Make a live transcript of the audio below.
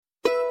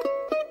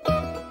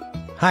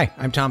Hi,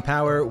 I'm Tom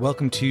Power.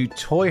 Welcome to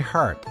Toy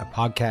Heart, a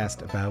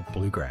podcast about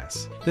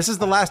bluegrass. This is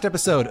the last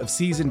episode of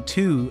Season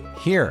 2.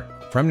 Here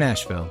from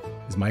Nashville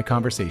is my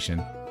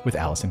conversation with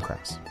Alison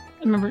Krauss.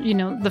 I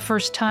remember, the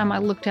first time I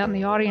looked out in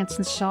the audience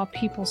and saw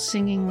people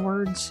singing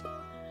words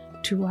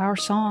to our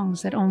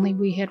songs that only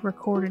we had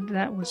recorded.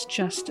 That was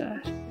just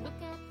a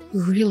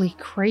really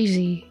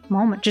crazy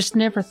moment. Just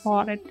never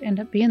thought it'd end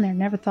up being there.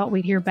 Never thought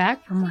we'd hear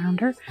back from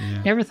Rounder.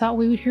 Yeah. Never thought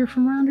we would hear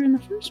from Rounder in the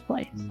first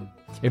place.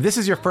 If this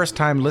is your first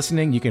time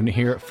listening, you can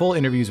hear full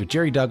interviews with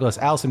Jerry Douglas,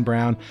 Alison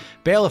Brown,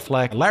 Bela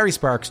Fleck, Larry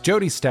Sparks,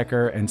 Jody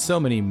Stecker, and so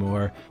many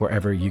more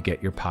wherever you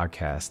get your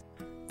podcast.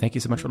 Thank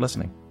you so much for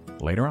listening.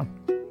 Later on.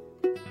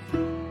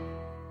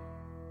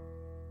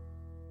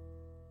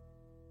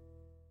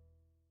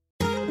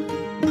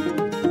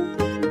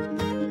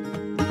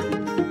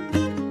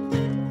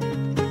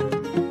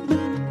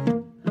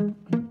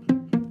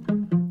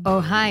 Oh,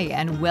 hi,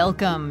 and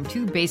welcome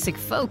to Basic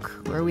Folk,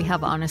 where we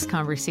have honest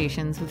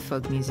conversations with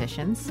folk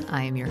musicians.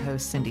 I am your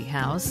host, Cindy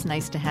House.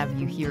 Nice to have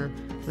you here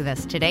with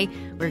us today.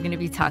 We're going to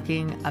be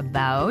talking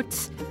about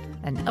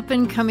an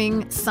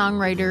up-and-coming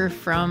songwriter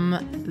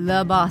from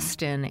the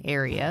Boston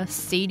area,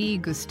 Sadie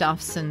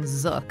Gustafson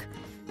Zook.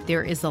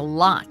 There is a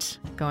lot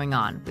going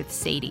on with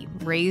Sadie.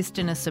 Raised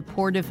in a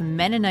supportive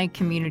Mennonite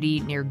community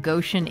near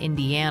Goshen,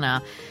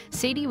 Indiana,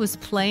 Sadie was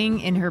playing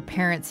in her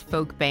parents'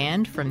 folk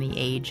band from the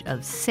age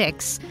of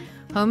 6.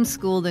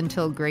 Homeschooled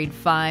until grade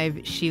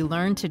 5, she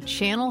learned to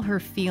channel her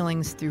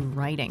feelings through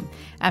writing.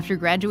 After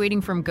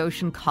graduating from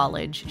Goshen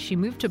College, she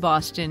moved to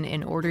Boston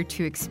in order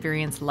to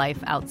experience life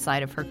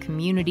outside of her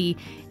community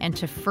and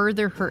to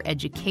further her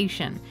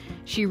education.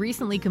 She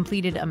recently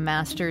completed a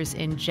master's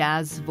in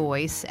jazz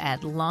voice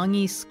at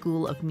Longy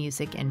School of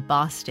Music in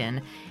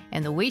Boston,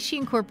 and the way she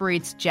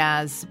incorporates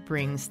jazz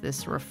brings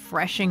this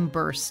refreshing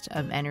burst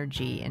of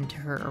energy into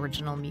her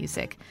original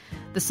music.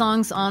 The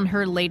songs on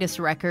her latest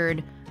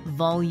record,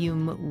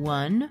 Volume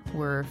 1,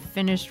 were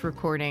finished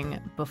recording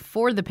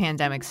before the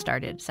pandemic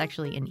started. It's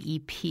actually an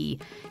EP.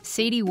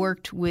 Sadie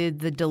worked with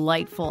the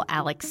delightful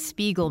Alex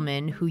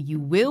Spiegelman, who you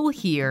will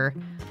hear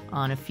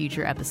on a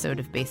future episode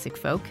of Basic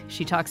Folk.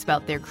 She talks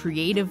about their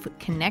creative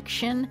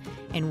connection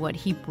and what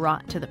he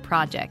brought to the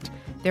project.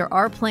 There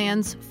are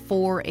plans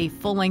for a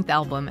full-length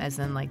album, as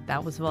in,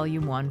 that was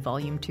Volume 1.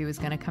 Volume 2 is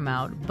going to come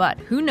out, but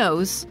who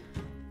knows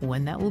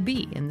when that will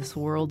be in this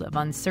world of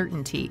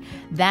uncertainty.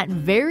 That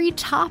very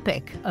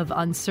topic of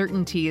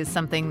uncertainty is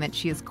something that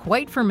she is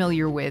quite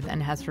familiar with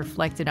and has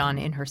reflected on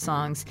in her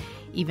songs,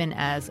 even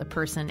as a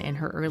person in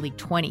her early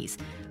 20s.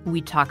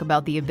 We talk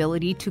about the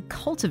ability to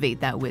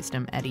cultivate that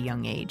wisdom at a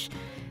young age.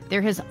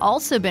 There has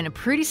also been a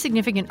pretty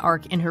significant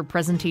arc in her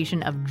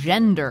presentation of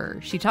gender.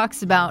 She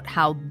talks about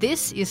how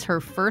this is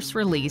her first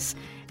release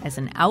as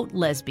an out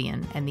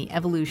lesbian and the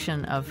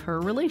evolution of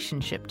her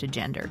relationship to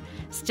gender.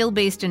 Still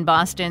based in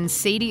Boston,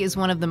 Sadie is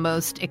one of the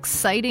most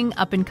exciting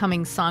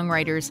up-and-coming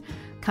songwriters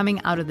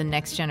coming out of the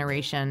next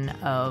generation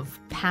of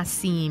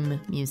Passim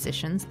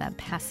musicians, that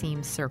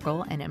Passim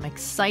circle, and I'm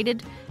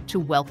excited to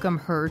welcome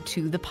her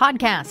to the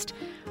podcast.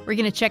 We're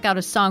going to check out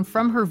a song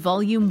from her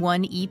Volume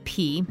 1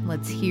 EP.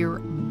 Let's hear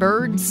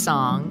Bird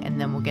Song, and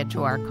then we'll get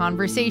to our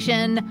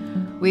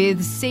conversation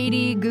with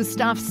Sadie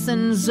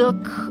Gustafson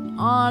Zook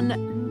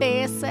on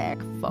Basic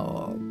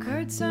Folk.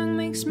 Bird song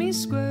makes me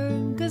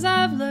squirm, 'cause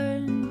I've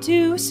learned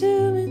to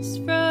assume it's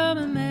from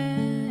a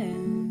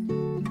man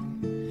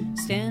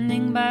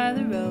standing by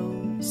the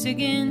road, sick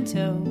in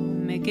tow,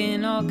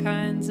 making all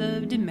kinds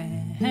of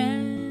demands.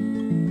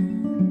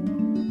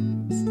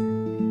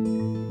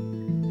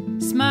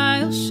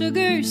 Smile,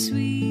 sugar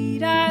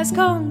sweet, eyes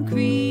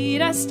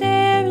concrete, I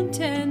stare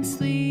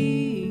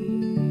intensely,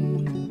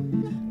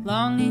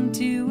 longing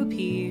to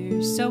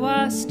appear so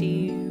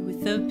austere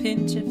with a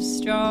pinch of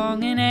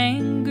strong and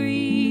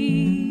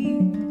angry.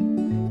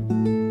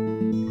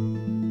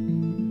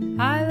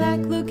 I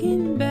like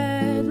looking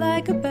bad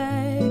like a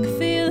bag,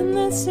 feeling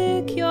the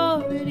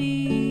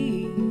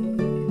security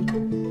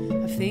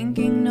of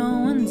thinking no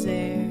one's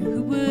there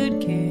who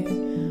would care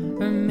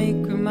or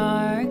make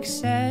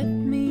remarks at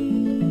me.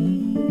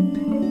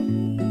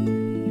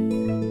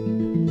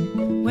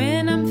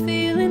 When I'm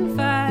feeling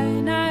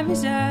fine, I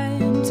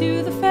resign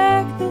to the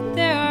fact that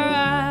there are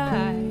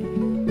eyes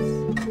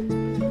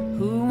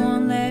who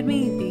won't let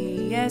me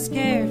be as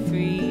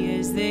carefree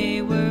as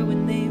they were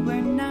when they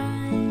were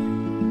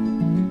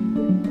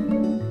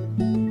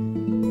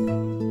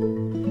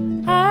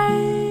 9.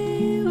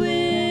 I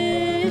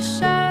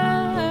wish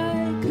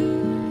I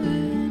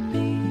could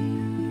be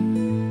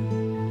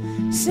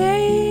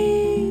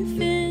safe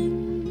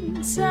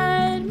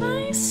inside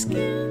my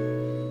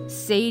skin.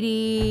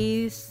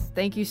 Sadie,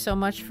 thank you so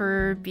much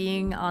for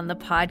being on the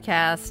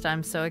podcast.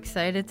 I'm so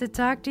excited to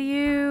talk to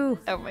you.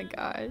 Oh my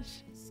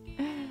gosh.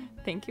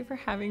 Thank you for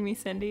having me,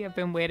 Cindy. I've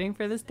been waiting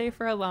for this day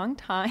for a long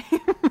time.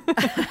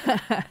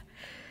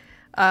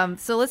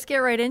 So let's get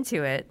right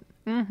into it.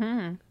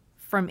 Mm-hmm.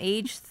 From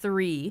age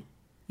 3,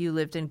 you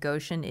lived in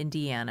Goshen,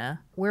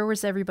 Indiana. Where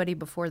was everybody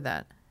before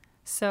that?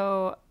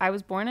 So I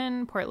was born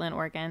in Portland,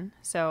 Oregon.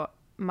 So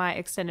my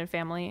extended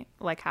family,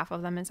 like half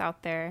of them is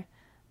out there,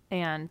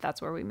 and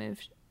that's where we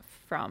moved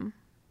from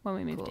when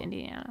we moved to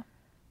Indiana.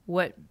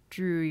 What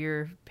drew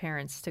your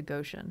parents to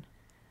Goshen?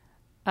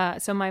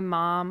 So my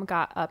mom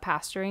got a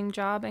pastoring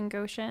job in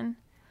Goshen.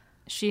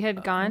 She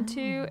had gone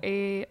to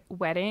a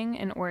wedding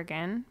in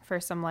Oregon for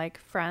some like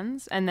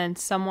friends, and then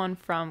someone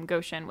from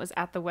Goshen was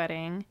at the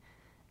wedding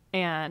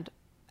and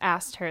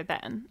asked her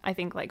then, I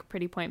think like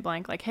pretty point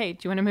blank, like, hey, do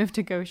you want to move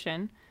to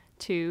Goshen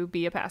to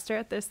be a pastor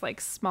at this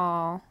like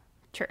small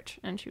church?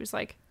 And she was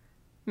like,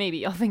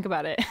 maybe, I'll think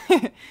about it.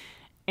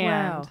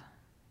 And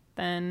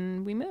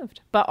then we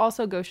moved. But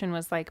also Goshen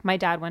was like, my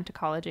dad went to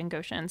college in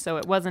Goshen, so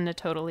it wasn't a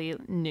totally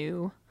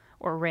new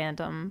or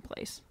random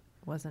place.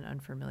 Wasn't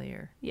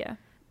unfamiliar. Yeah.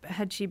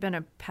 Had she been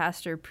a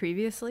pastor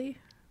previously?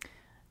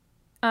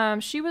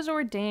 She was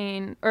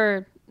ordained,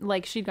 or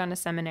like she'd gone to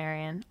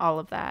seminary and all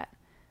of that.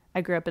 I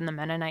grew up in the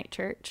Mennonite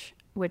church,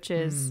 which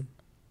is,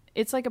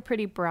 it's like a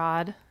pretty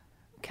broad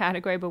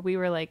category, but we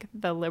were like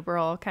the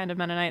liberal kind of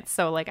Mennonites.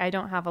 So like I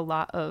don't have a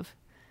lot of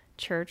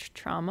church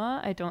trauma,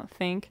 I don't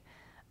think.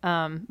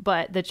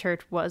 But the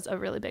church was a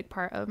really big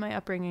part of my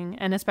upbringing.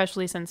 And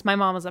especially since my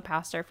mom was a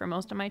pastor for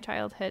most of my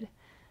childhood,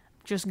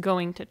 just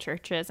going to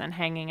churches and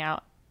hanging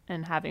out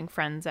and having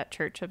friends at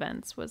church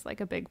events was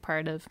like a big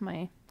part of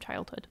my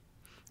childhood.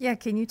 Yeah.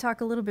 Can you talk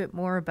a little bit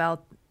more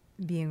about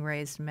being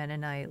raised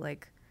Mennonite?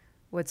 Like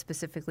what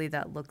specifically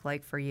that looked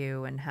like for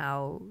you and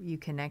how you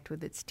connect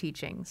with its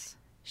teachings?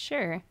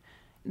 Sure.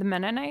 The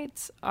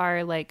Mennonites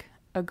are like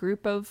a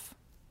group of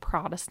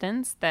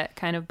Protestants that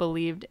kind of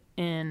believed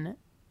in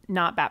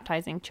not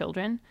baptizing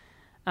children.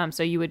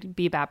 So you would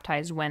be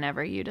baptized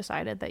whenever you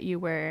decided that you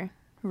were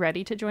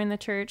ready to join the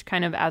church,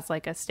 kind of as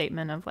like a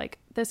statement of like,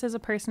 this is a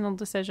personal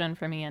decision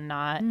for me and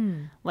not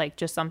like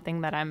just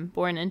something that I'm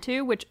born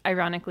into, which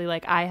ironically,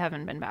 like I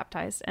haven't been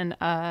baptized and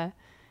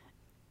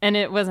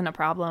it wasn't a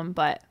problem.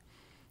 But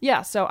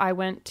yeah, so I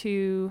went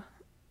to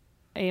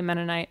a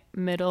Mennonite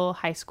middle,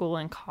 high school,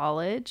 and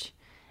college.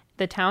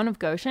 The town of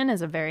Goshen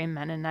is a very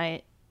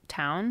Mennonite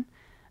town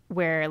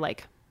where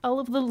like all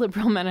of the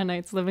liberal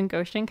Mennonites live in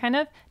Goshen, kind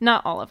of.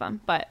 Not all of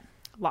them, but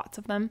lots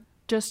of them.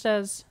 Just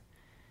as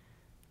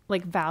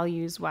like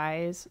values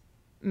wise,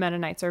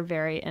 Mennonites are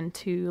very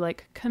into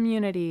like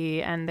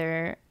community, and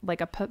they're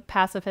like a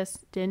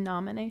pacifist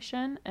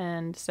denomination.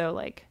 And so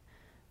like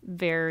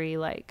very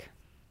like,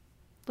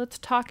 let's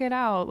talk it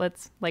out.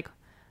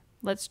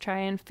 Let's try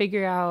and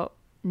figure out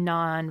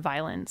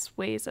non-violence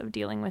ways of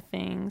dealing with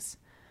things.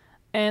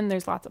 And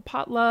there's lots of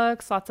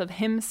potlucks, lots of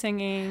hymn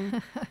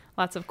singing,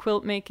 lots of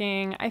quilt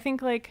making. I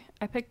think like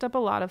I picked up a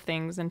lot of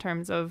things in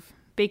terms of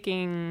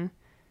baking,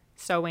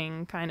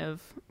 sewing, kind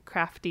of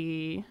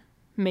crafty,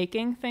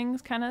 making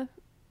things kind of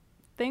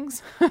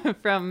things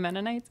from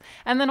Mennonites.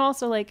 And then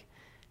also like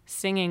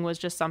singing was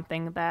just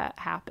something that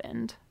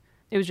happened.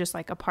 It was just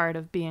like a part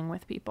of being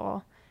with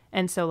people.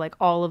 And so like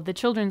all of the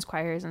children's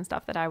choirs and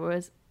stuff that I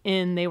was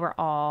in, they were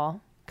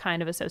all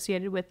kind of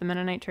associated with the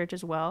Mennonite church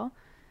as well.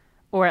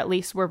 Or at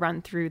least were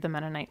run through the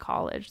Mennonite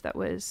college that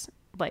was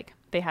like,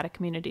 they had a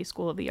community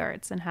school of the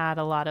arts and had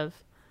a lot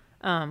of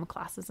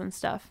classes and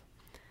stuff.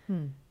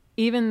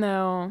 Even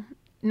though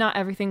not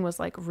everything was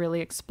like really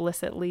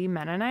explicitly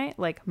Mennonite,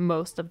 like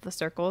most of the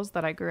circles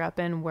that I grew up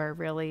in were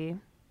really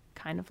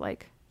kind of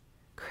like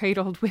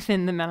cradled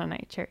within the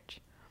Mennonite church.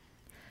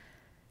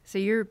 So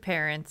your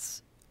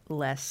parents,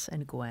 Les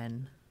and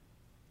Gwen,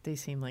 they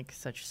seem like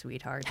such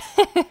sweethearts.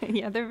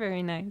 Yeah, they're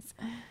very nice.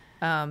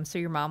 So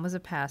your mom was a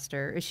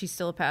pastor. Is she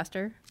still a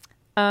pastor?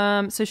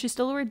 So she's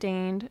still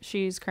ordained.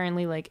 She's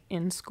currently like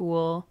in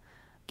school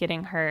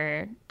getting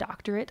her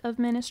doctorate of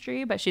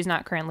ministry, but she's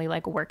not currently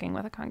like working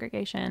with a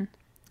congregation.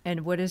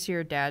 And what does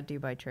your dad do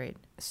by trade?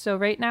 So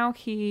right now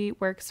he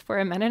works for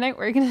a Mennonite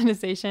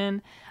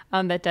organization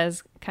that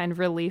does kind of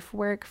relief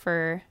work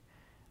for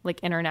like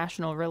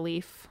international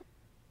relief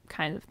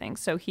kind of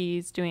things. So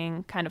he's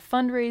doing kind of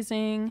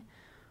fundraising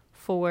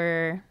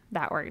for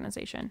that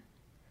organization.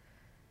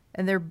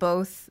 And they're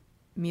both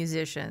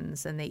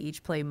musicians, and they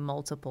each play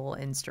multiple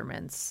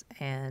instruments,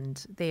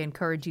 and they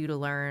encourage you to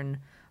learn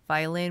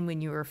violin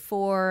when you were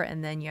 4,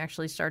 and then you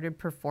actually started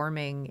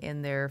performing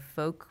in their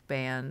folk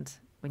band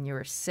when you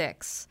were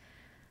 6,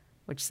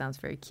 which sounds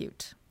very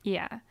cute.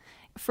 Yeah.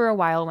 For a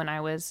while when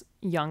I was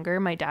younger,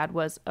 my dad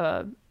was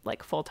a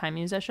like full-time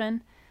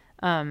musician,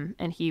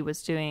 and he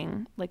was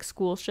doing like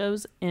school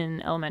shows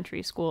in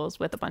elementary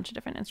schools with a bunch of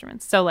different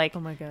instruments. So like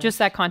just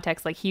that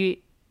context, like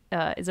he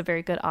is a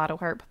very good auto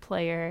harp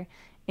player,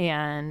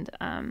 and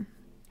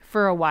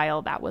for a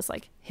while that was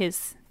like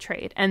his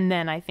trade. And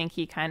then I think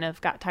he kind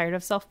of got tired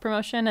of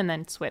self-promotion and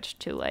then switched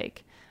to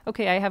like,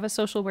 okay, I have a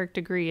social work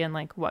degree, and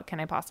like what can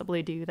I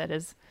possibly do that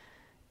is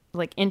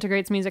like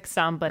integrates music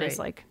some, but is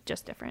like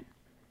just different.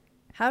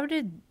 How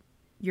did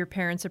your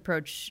parents'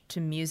 approach to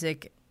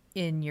music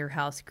in your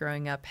house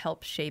growing up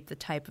help shape the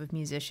type of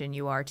musician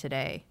you are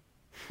today?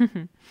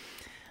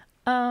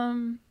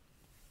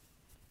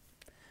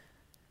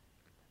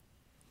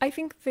 I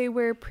think they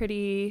were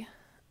pretty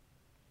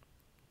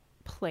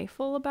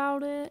playful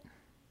about it.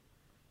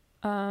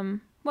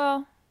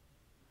 Well,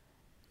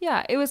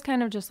 Yeah, it was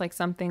kind of just like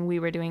something we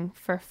were doing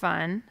for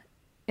fun.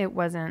 It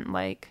wasn't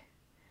like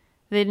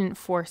they didn't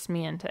force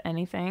me into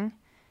anything.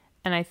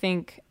 And I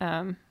think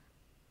that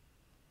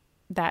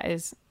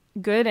is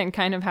good and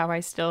kind of how I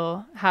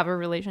still have a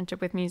relationship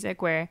with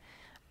music, where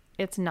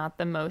it's not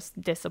the most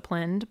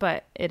disciplined,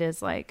 but it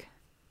is like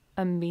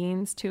a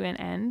means to an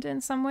end in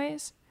some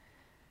ways.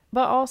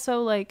 But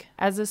also, like,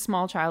 as a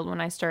small child, when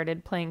I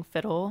started playing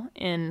fiddle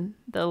in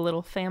the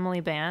little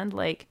family band,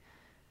 like,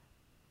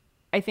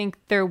 I think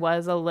there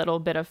was a little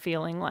bit of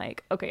feeling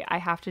like, okay, I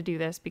have to do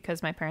this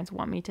because my parents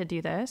want me to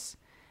do this.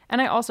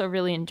 And I also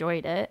really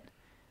enjoyed it.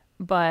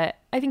 But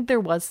I think there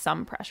was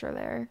some pressure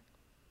there.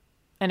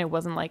 And it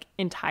wasn't like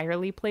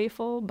entirely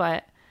playful,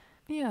 but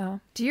yeah.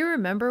 Do you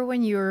remember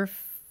when you were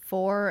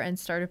 4 and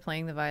started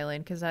playing the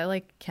violin? Because I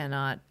like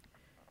cannot,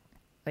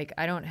 like,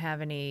 I don't have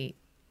any,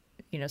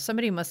 you know,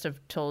 somebody must have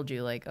told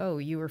you like, oh,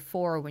 you were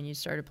 4 when you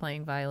started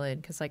playing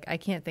violin. Because like, I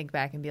can't think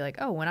back and be like,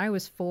 oh, when I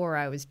was 4,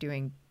 I was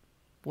doing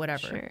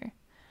whatever. Sure.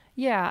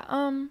 Yeah.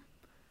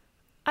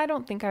 I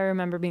don't think I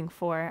remember being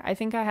 4. I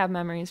think I have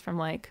memories from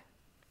like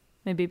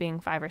maybe being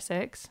 5 or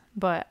 6,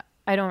 but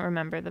I don't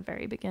remember the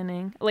very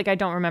beginning. Like, I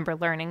don't remember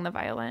learning the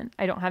violin.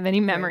 I don't have any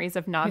memories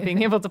of not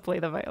being able to play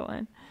the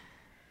violin.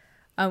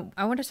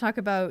 I want to talk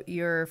about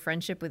your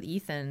friendship with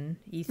Ethan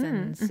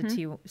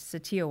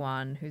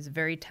Satyawan, who's a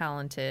very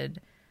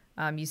talented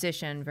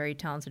musician, very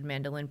talented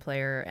mandolin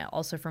player,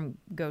 also from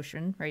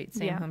Goshen, right?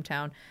 Same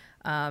hometown.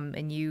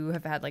 And you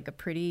have had like a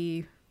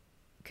pretty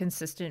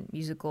consistent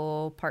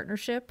musical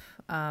partnership.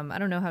 I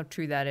don't know how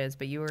true that is,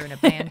 but you were in a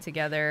band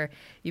together.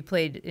 You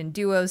played in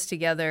duos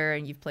together,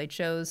 and you've played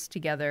shows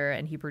together,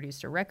 and he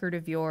produced a record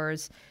of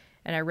yours.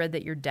 And I read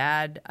that your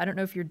dad, I don't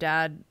know if your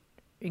dad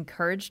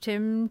encouraged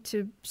him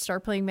to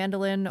start playing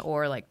mandolin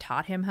or like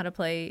taught him how to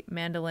play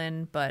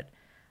mandolin, but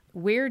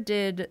where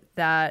did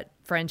that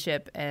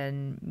friendship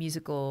and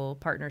musical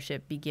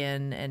partnership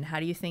begin, and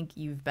how do you think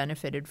you've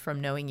benefited from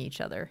knowing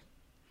each other?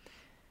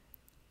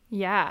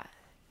 Yeah.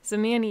 So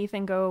me and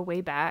Ethan go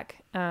way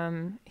back.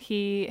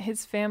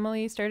 His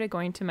family started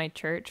going to my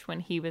church when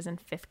he was in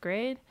 5th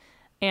grade.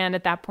 And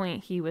at that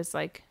point he was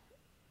like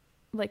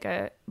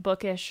a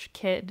bookish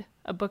kid,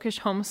 a bookish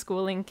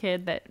homeschooling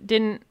kid that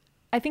didn't,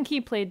 I think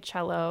he played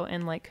cello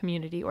in like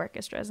community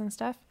orchestras and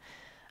stuff.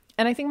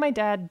 And I think my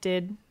dad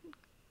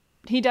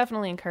he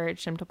definitely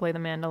encouraged him to play the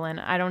mandolin.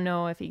 I don't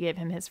know if he gave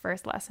him his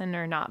first lesson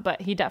or not,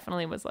 but he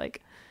definitely was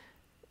like,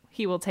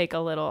 he will take a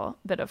little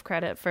bit of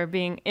credit for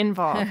being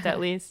involved at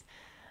least.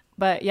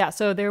 But yeah,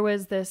 so there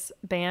was this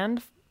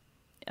band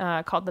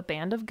called the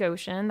Band of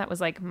Goshen that was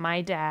like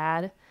my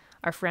dad,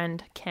 our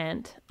friend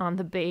Kent on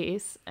the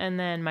bass, and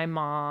then my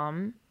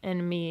mom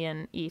and me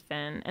and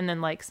Ethan, and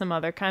then like some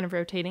other kind of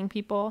rotating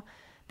people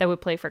that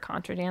would play for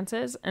contra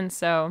dances. And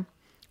so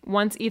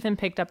once Ethan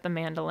picked up the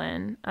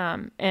mandolin,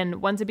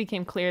 and once it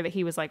became clear that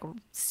he was like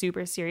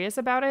super serious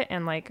about it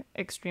and like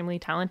extremely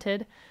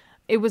talented,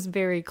 it was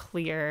very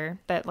clear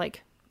that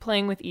like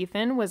playing with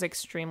Ethan was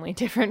extremely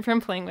different from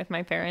playing with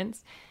my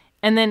parents.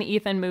 And then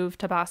Ethan moved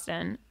to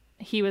Boston.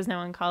 He was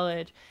now in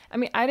college. I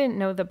mean, I didn't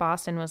know that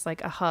Boston was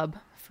like a hub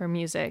for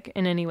music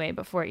in any way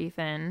before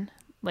Ethan.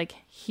 Like,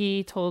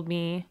 he told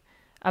me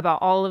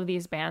about all of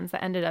these bands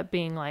that ended up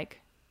being like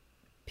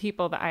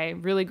people that I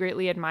really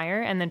greatly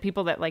admire, and then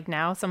people that like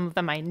now some of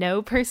them I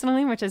know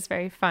personally, which is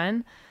very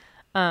fun.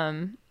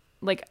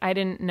 Like, I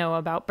didn't know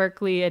about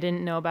Berkeley. I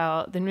didn't know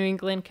about the New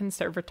England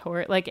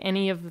Conservatory, like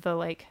any of the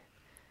like,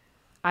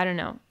 I don't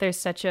know. There's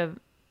such a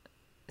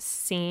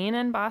scene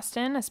in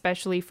Boston,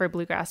 especially for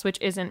bluegrass, which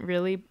isn't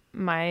really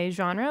my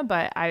genre,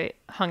 but I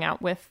hung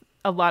out with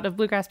a lot of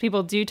bluegrass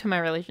people due to my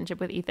relationship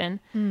with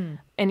Ethan.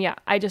 And yeah,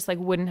 I just like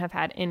wouldn't have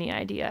had any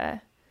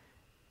idea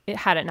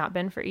had it not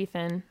been for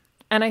Ethan.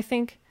 And I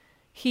think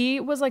he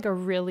was like a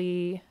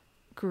really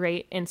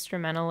great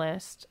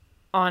instrumentalist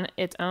on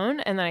its own.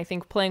 And then I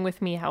think playing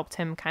with me helped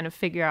him kind of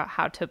figure out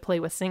how to play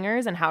with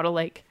singers and how to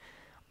like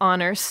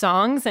honor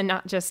songs and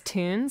not just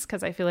tunes.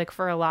 Cause I feel like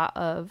for a lot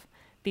of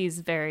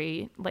these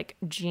very like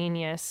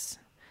genius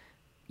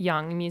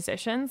young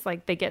musicians,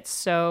 like they get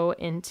so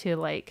into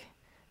like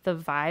the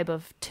vibe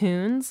of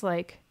tunes,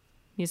 like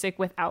music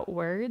without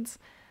words.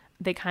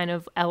 They kind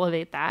of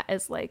elevate that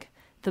as like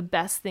the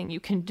best thing you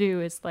can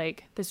do is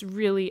like this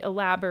really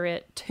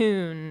elaborate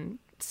tune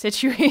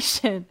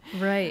situation.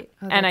 Right.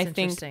 Oh, and I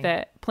think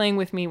that playing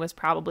with me was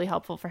probably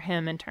helpful for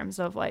him in terms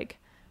of like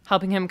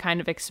helping him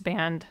kind of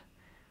expand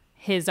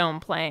his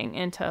own playing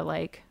into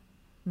like,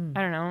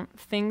 I don't know,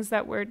 things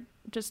that were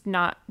just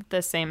not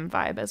the same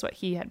vibe as what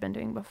he had been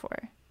doing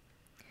before.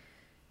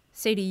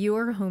 Sadie, you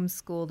were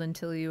homeschooled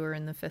until you were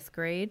in the 5th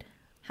grade.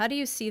 How do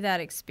you see that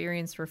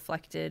experience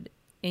reflected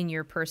in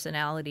your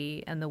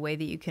personality and the way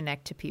that you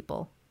connect to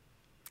people?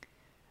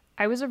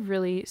 I was a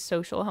really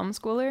social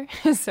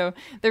homeschooler. So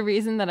the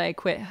reason that I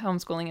quit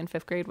homeschooling in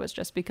 5th grade was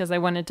just because I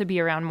wanted to be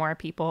around more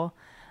people.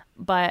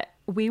 But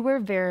we were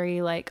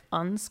very like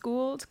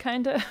unschooled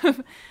kind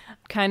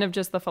of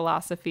just the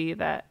philosophy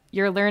that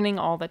you're learning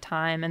all the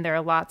time and there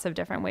are lots of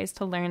different ways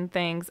to learn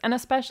things. And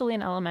especially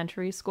in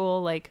elementary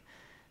school, like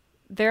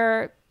there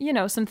are, you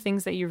know, some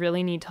things that you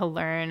really need to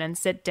learn and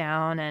sit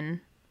down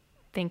and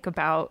think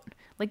about,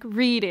 like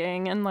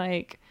reading and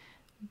like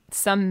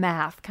some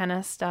math kind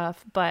of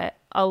stuff. But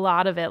a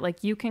lot of it,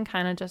 like, you can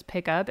kind of just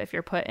pick up if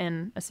you're put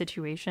in a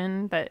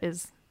situation that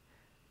is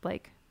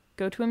like,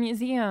 go to a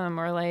museum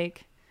or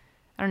like,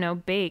 I don't know,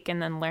 bake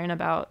and then learn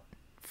about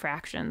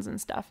fractions and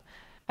stuff.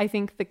 I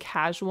think the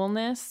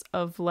casualness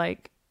of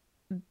like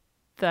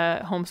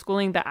the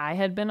homeschooling that I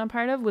had been a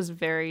part of was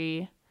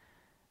very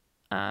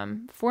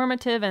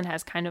formative and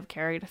has kind of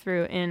carried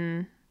through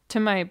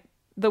into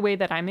the way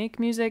that I make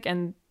music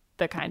and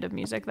the kind of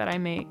music that I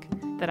make,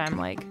 that I'm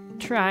like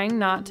trying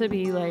not to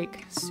be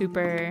like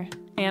super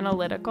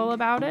analytical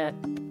about it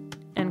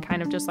and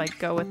kind of just like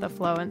go with the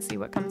flow and see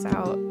what comes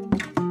out.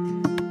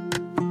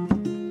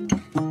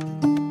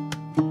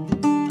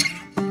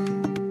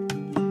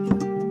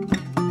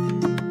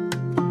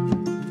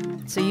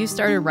 So you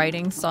started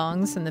writing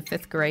songs in the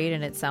 5th grade,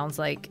 and it sounds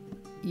like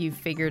you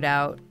figured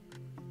out,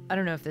 I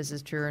don't know if this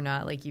is true or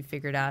not, like you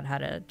figured out how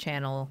to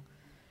channel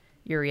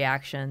your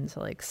reaction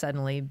to like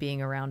suddenly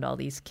being around all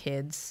these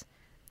kids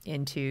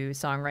into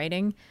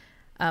songwriting.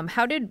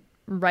 How did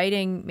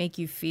writing make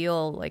you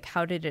feel? Like,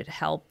 how did it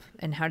help,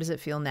 and how does it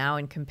feel now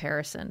in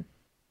comparison?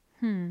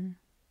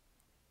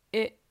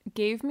 It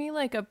gave me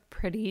like a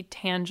pretty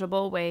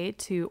tangible way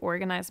to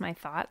organize my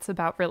thoughts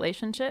about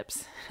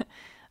relationships.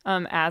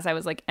 As I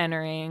was like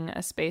entering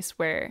a space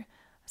where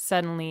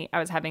suddenly I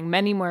was having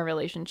many more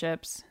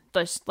relationships,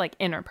 just like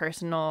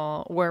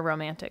interpersonal or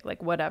romantic,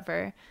 like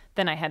whatever,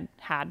 than I had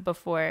had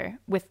before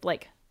with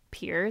like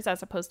peers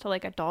as opposed to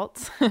like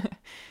adults.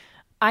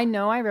 I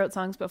know I wrote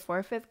songs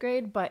before 5th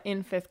grade, but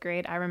in 5th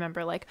grade, I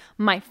remember like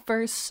my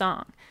first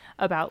song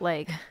about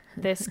like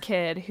this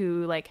kid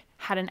who like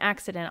had an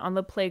accident on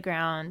the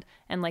playground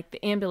and like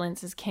the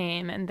ambulances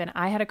came and then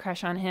I had a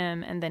crush on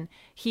him and then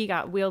he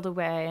got wheeled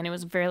away and it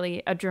was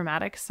really a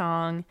dramatic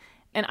song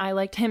and I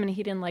liked him and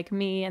he didn't like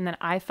me and then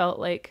I felt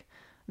like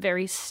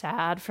very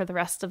sad for the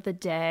rest of the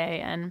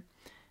day. And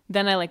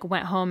then I like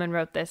went home and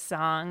wrote this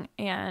song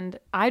and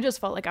I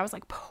just felt like I was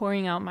like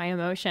pouring out my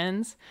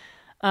emotions.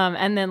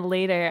 And then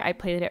later I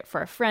played it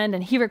for a friend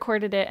and he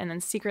recorded it and then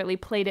secretly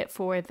played it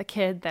for the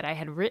kid that I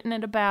had written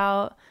it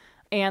about.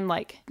 And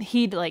like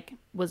he like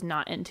was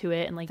not into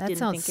it and like That didn't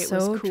sounds think it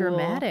was so cool.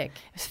 dramatic.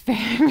 It was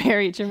very,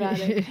 very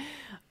dramatic.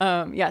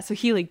 Yeah, so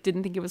he like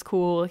didn't think it was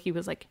cool. He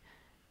was like,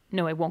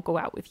 no, I won't go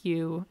out with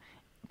you.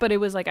 But it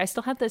was like I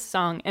still had this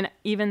song, and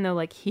even though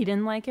like he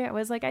didn't like it, I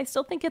was like, I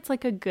still think it's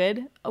like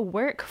a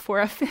work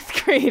for a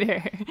 5th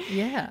grader.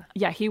 Yeah.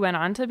 Yeah, he went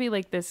on to be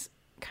like this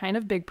kind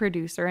of big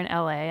producer in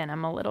LA, and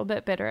I'm a little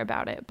bit bitter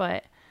about it,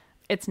 but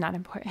it's not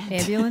important.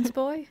 Ambulance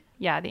Boy?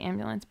 Yeah, the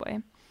Ambulance Boy.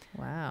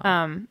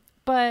 Wow.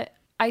 But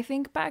I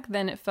think back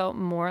then it felt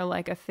more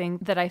like a thing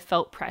that I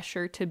felt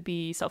pressure to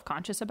be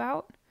self-conscious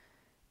about,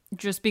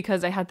 just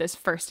because I had this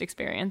first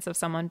experience of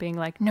someone being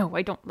like, no,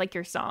 I don't like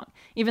your song,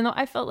 even though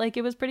I felt like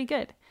it was pretty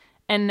good.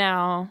 And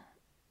now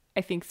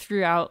I think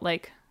throughout,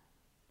 like,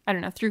 I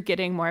don't know, through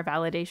getting more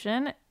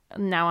validation,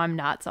 now I'm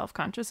not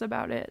self-conscious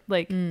about it.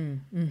 Like,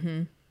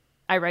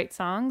 I write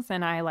songs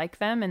and I like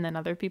them, and then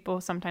other people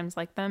sometimes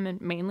like them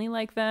and mainly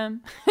like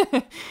them.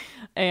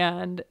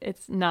 And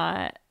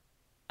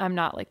I'm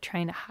not like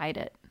trying to hide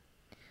it.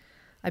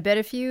 I bet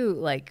if you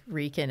like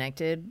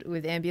reconnected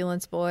with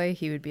Ambulance Boy,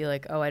 he would be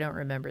like, oh, I don't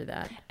remember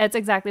that. It's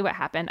exactly what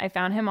happened. I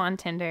found him on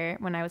Tinder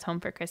when I was home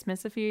for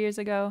Christmas a few years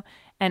ago,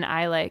 and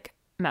I like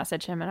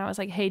messaged him and I was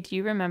like, hey, do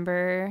you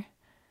remember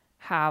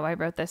how I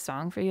wrote this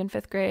song for you in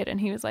 5th grade? And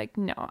he was like,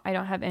 no, I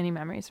don't have any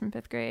memories from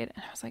 5th grade.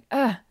 And I was like,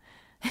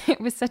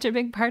 it was such a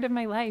big part of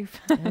my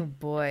life. Oh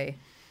boy,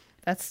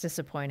 that's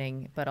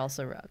disappointing, but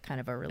also kind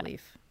of a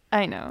relief.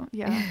 I know.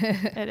 Yeah,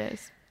 it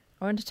is.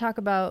 I wanted to talk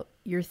about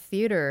your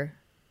theater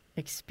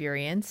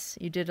experience.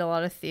 You did a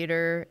lot of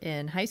theater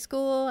in high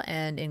school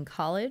and in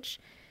college,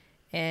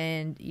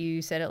 and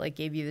you said it like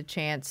gave you the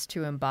chance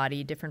to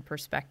embody different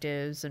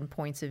perspectives and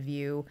points of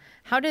view.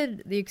 How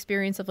did the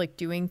experience of like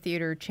doing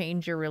theater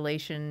change your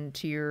relation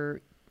to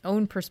your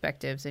own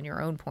perspectives and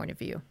your own point of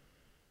view?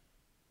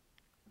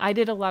 I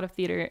did a lot of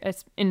theater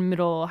in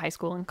middle, high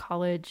school, and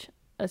college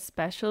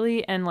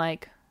especially, and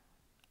like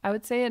I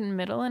would say in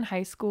middle and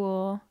high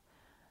school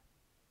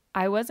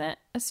I wasn't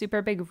a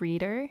super big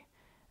reader.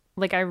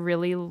 Like, I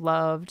really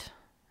loved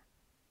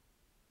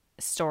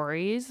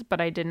stories, but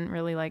I didn't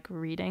really like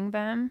reading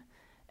them.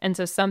 And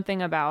so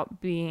something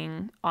about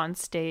being on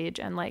stage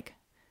and like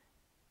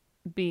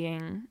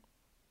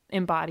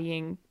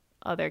embodying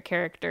other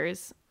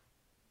characters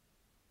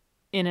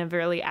in a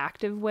really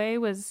active way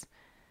was,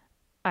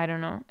 I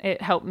don't know,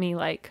 it helped me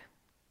like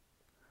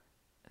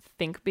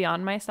think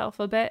beyond myself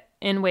a bit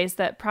in ways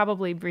that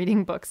probably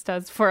reading books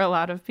does for a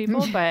lot of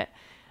people,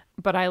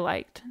 but I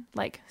liked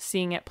like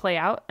seeing it play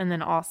out, and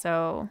then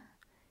also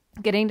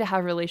getting to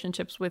have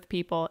relationships with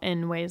people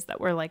in ways that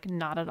were like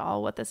not at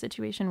all what the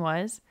situation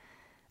was.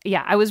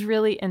 Yeah, I was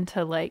really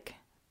into like,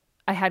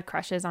 I had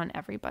crushes on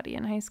everybody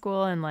in high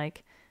school and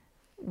like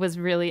was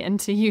really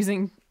into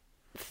using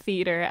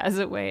theater as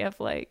a way of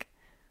like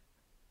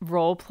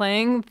role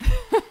playing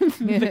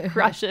the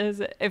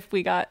crushes if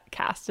we got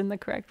cast in the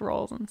correct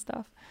roles and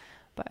stuff.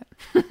 But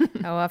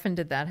how often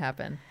did that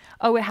happen?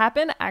 Oh, it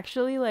happened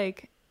actually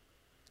like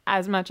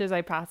as much as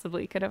I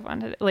possibly could have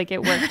wanted. Like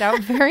it worked out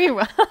very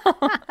well.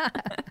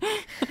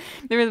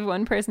 There was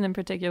one person in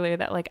particular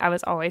that like I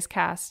was always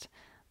cast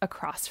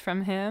across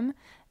from him,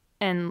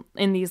 and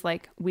in these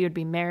like we would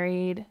be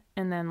married,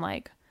 and then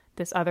like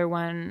this other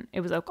one,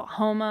 it was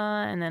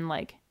Oklahoma, and then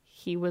like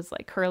he was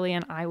like Curly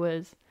and I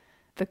was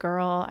the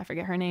girl, I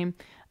forget her name.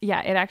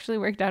 Yeah, it actually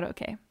worked out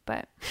okay,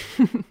 but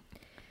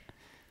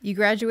you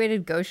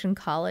graduated Goshen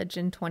College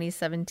in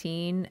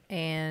 2017,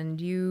 and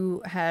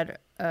you had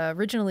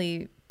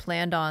originally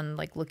planned on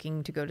like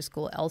looking to go to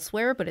school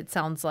elsewhere, but it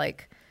sounds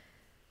like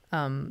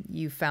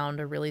you found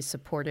a really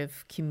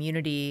supportive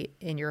community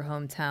in your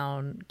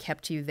hometown,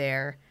 kept you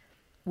there.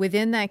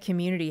 Within that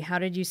community, how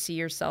did you see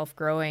yourself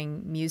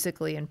growing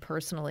musically and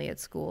personally at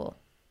school?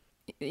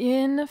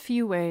 In a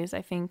few ways,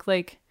 I think.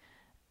 Like,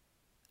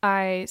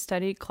 I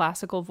studied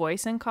classical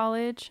voice in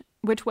college,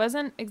 which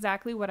wasn't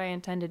exactly what I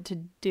intended to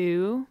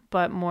do,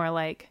 but more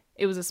like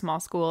it was a small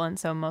school, and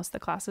so most of the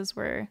classes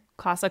were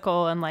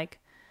classical, and like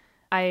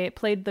I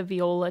played the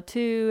viola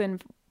too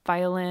and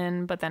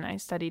violin, but then I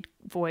studied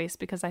voice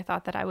because I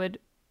thought that I would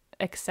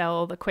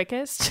excel the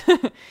quickest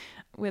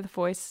with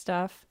voice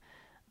stuff.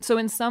 So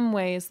in some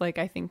ways, like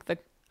I think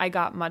that I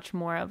got much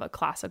more of a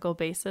classical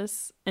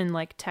basis in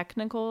like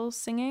technical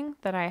singing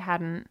that I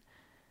hadn't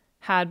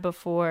had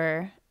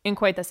before in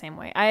quite the same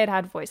way. I had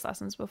had voice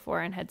lessons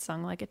before and had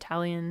sung like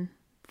Italian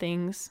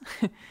things,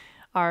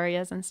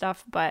 arias and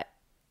stuff, but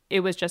it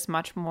was just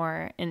much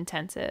more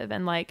intensive.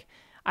 And like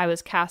I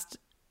was cast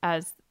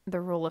as the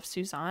role of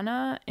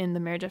Susanna in The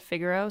Marriage of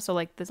Figaro. So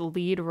like this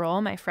lead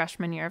role my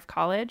freshman year of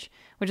college,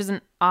 which is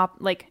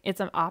it's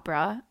an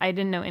opera. I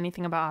didn't know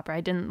anything about opera.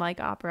 I didn't like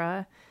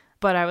opera,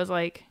 but I was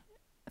like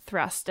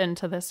thrust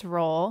into this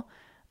role.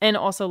 And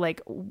also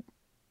like,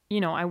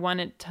 you know, I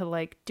wanted to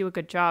like do a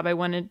good job. I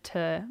wanted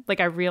to like,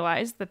 I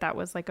realized that that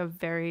was like a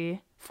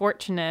very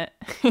fortunate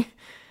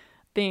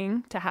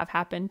thing to have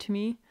happen to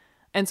me.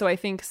 And so I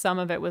think some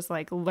of it was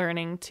like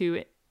learning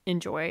to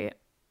enjoy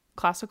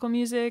classical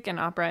music and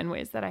opera in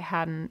ways that I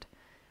hadn't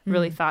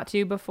really thought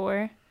to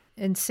before.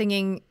 And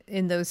singing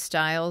in those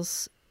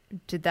styles,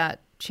 did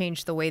that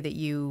change the way that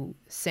you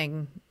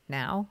sing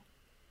now?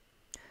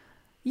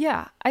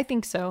 Yeah, I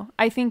think so.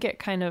 I think it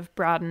kind of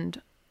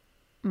broadened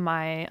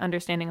my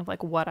understanding of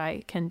like what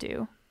I can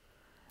do.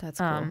 That's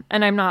cool.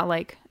 And I'm not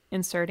like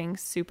inserting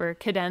super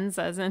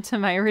cadenzas into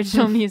my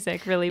original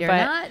music really, You're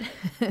but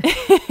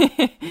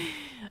not?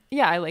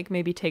 yeah, I like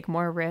maybe take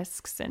more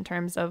risks in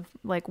terms of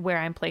like where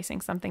I'm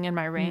placing something in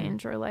my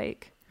range or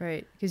like.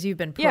 Right, because you've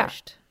been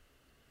pushed.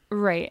 Yeah,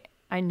 right.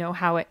 I know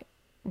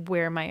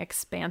where my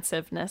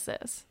expansiveness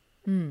is,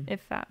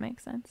 if that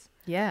makes sense.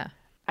 Yeah.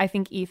 I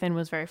think Ethan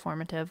was very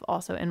formative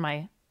also in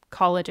my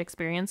college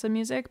experience of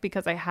music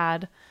because I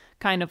had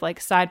kind of like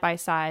side by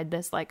side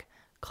this like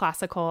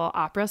classical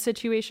opera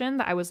situation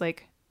that I was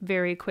like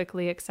very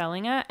quickly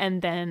excelling at,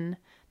 and then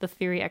the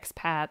Theory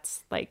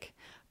Expats like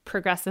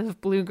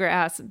progressive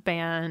bluegrass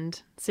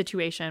band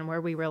situation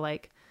where we were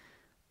like,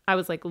 I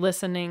was like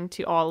listening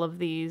to all of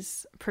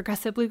these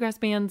progressive bluegrass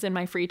bands in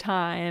my free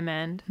time,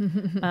 and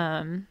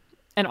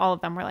all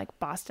of them were like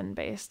Boston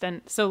based,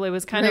 and so it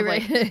was kind of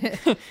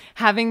like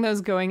having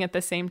those going at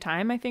the same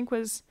time I think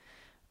was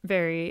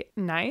very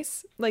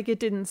nice. Like it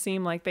didn't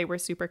seem like they were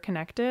super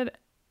connected,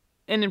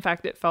 and in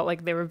fact it felt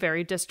like they were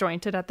very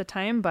disjointed at the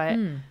time, but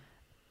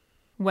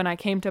when I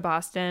came to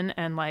Boston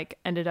and like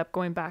ended up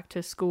going back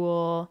to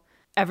school,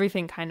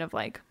 everything kind of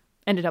like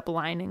ended up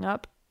lining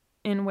up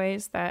in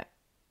ways that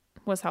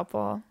was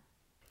helpful.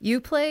 You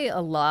play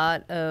a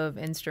lot of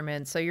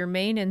instruments. So your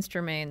main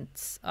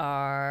instruments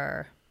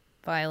are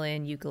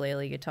violin,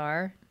 ukulele,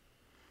 guitar.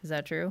 Is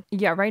that true?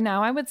 Yeah, right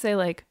now I would say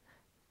like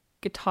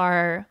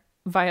guitar,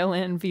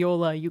 violin,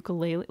 viola,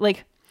 ukulele.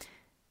 Like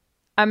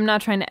I'm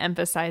not trying to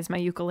emphasize my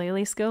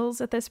ukulele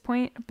skills at this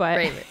point, but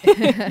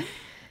Right.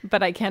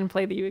 but I can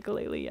play the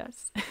ukulele,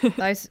 yes.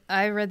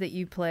 I read that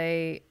you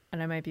play,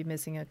 and I might be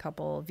missing a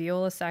couple,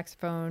 viola,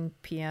 saxophone,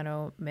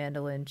 piano,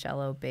 mandolin,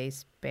 cello,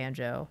 bass,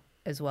 banjo,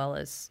 as well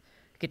as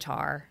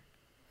guitar,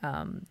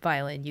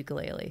 violin,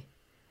 ukulele.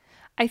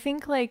 I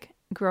think like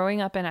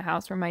growing up in a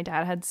house where my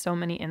dad had so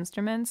many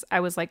instruments,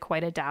 I was like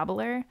quite a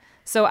dabbler.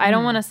 So I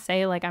don't want to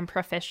say like I'm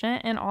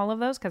proficient in all of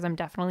those because I'm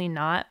definitely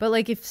not. But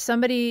like if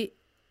somebody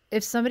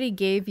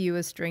gave you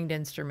a stringed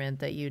instrument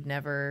that you'd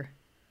never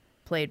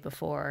played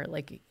before,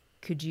 like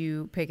could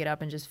you pick it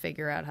up and just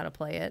figure out how to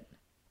play it?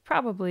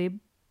 Probably.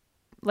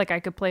 Like I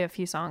could play a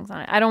few songs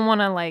on it. I don't want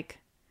to like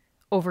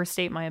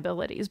overstate my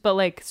abilities, but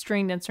like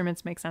stringed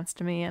instruments make sense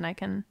to me, and I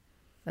can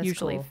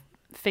usually cool.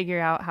 figure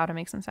out how to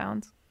make some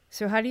sounds.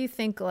 So how do you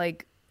think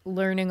like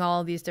learning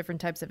all these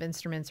different types of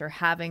instruments or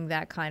having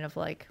that kind of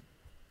like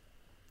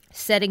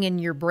setting in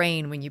your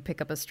brain when you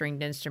pick up a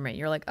stringed instrument,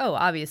 you're like, oh,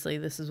 obviously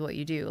this is what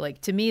you do.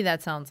 Like to me,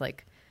 that sounds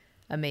like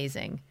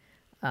amazing.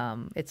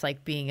 It's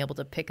like being able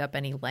to pick up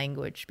any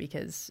language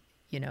because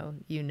you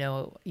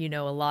know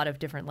a lot of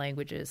different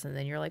languages, and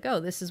then you're like, oh,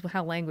 this is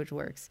how language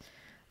works.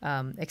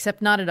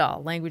 Except not at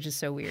all. Language is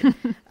so weird.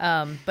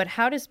 But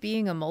how does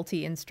being a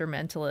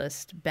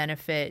multi-instrumentalist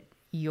benefit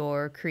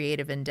your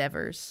creative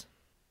endeavors?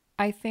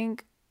 I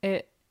think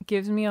it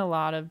gives me a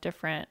lot of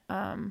different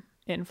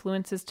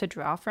influences to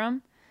draw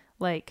from.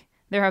 Like,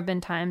 there have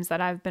been times that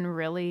I've been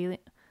really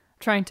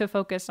trying to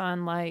focus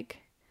on like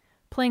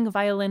playing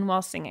violin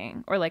while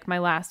singing, or like my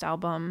last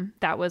album,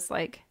 that was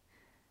like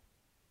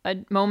a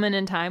moment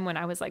in time when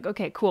I was like,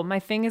 okay, cool, my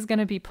thing is going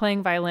to be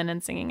playing violin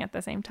and singing at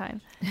the same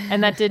time.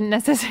 And that didn't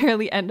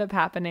necessarily end up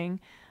happening.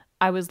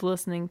 I was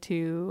listening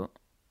to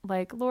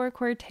like Laura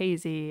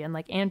Cortese and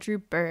like Andrew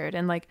Bird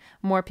and like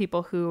more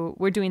people who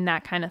were doing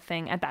that kind of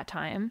thing at that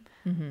time.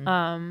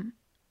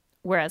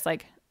 Whereas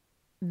like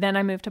then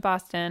I moved to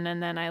Boston,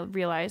 and then I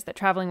realized that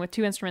traveling with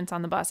 2 instruments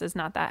on the bus is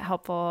not that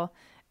helpful.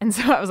 And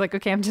so I was like,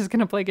 okay, I'm just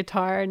going to play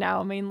guitar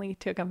now, mainly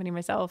to accompany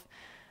myself.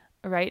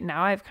 Right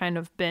now I've kind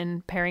of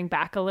been paring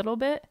back a little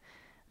bit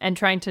and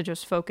trying to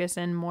just focus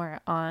in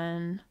more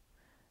on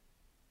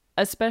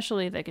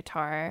especially the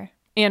guitar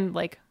and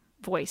like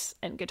voice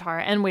and guitar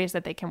and ways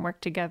that they can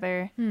work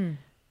together.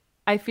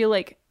 I feel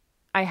like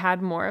I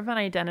had more of an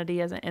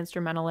identity as an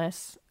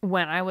instrumentalist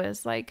when I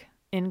was like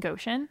in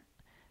Goshen,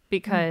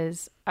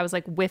 because I was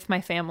like with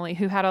my family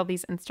who had all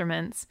these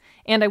instruments,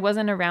 and I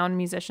wasn't around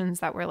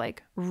musicians that were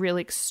like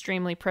really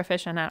extremely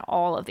proficient at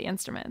all of the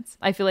instruments.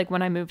 I feel like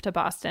when I moved to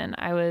Boston,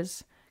 I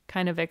was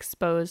kind of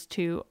exposed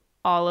to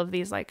all of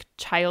these like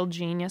child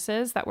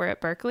geniuses that were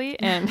at Berklee,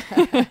 and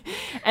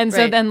and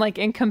so then like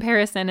in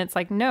comparison, it's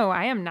like, no,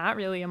 I am not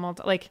really a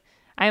multi, like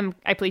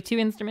I play 2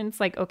 instruments,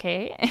 like,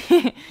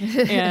 okay.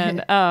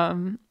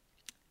 And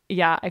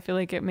yeah, I feel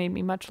like it made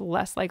me much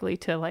less likely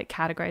to like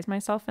categorize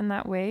myself in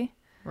that way.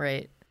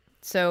 Right.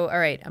 So, all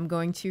right, I'm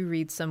going to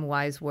read some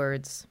wise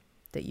words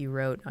that you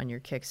wrote on your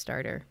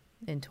Kickstarter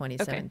in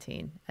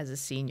 2017 as a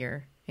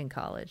senior in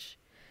college.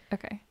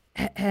 Okay.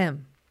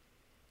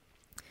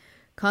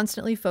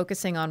 Constantly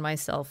focusing on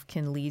myself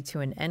can lead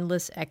to an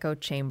endless echo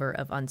chamber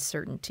of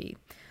uncertainty.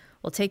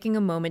 While taking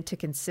a moment to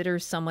consider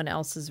someone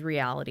else's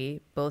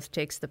reality both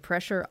takes the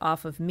pressure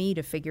off of me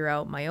to figure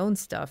out my own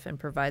stuff and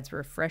provides a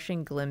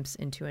refreshing glimpse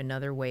into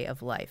another way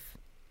of life.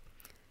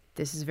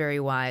 This is very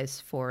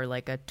wise for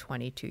like a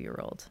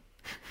 22-year-old,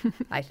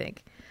 I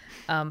think.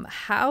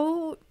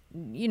 How,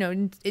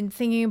 in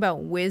thinking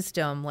about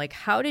wisdom, like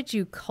how did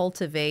you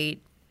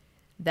cultivate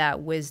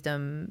that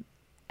wisdom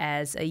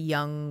as a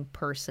young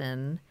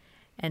person,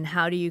 and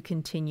how do you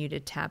continue to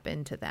tap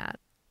into that?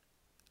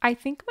 I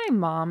think my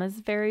mom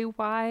is very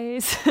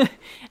wise.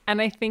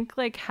 And I think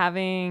like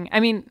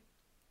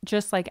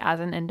just like as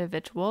an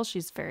individual,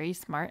 she's very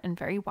smart and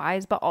very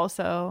wise, but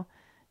also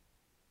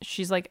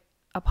she's like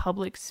a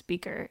public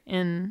speaker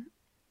in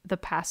the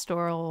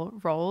pastoral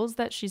roles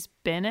that she's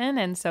been in.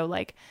 And so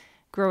like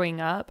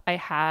growing up, I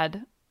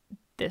had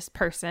this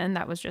person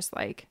that was just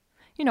like,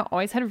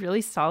 always had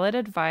really solid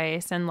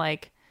advice, and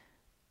like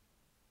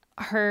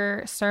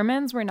her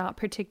sermons were not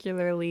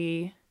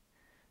particularly,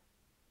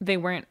 they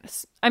were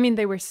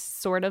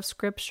sort of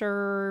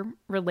scripture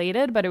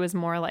related, but it was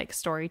more like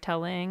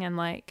storytelling and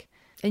like.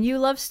 And you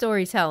love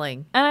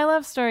storytelling. And I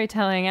love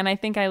storytelling. And I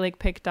think I like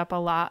picked up a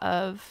lot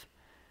of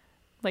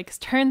like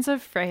turns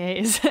of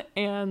phrase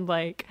and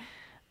like,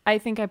 I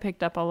think I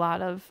picked up a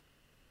lot of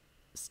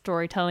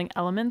storytelling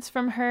elements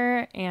from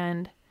her,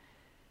 and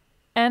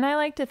I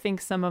like to think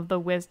some of the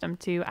wisdom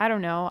too. I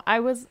don't know. I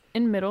was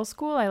in middle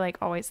school. I like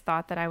always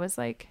thought that I was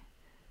like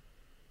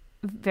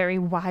very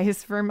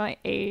wise for my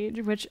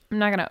age, which I'm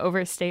not going to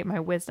overstate my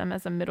wisdom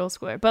as a middle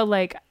schooler, but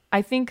like,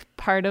 I think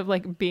part of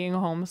like being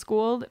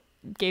homeschooled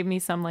gave me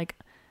some like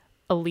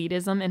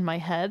elitism in my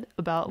head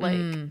about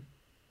like,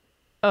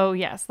 oh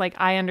yes, like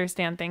I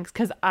understand things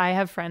because I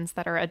have friends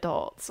that are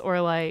adults, or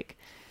like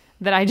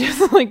that I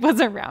just like was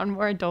around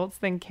more adults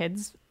than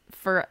kids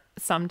for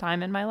some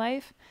time in my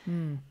life.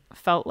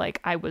 Felt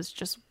like I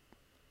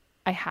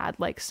had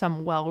like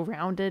some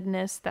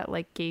well-roundedness that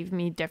like gave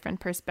me different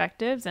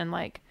perspectives, and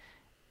like,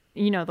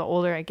 the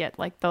older I get,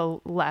 like the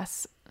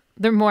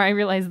more I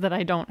realize that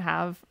I don't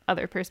have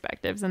other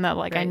perspectives, and that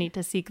like I need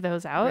to seek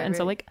those out.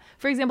 So like,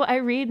 for example, I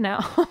read now.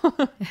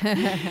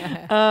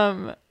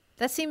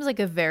 That seems like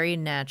a very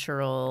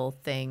natural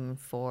thing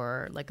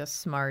for like a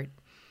smart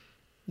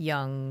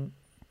young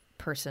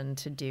person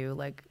to do.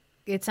 Like,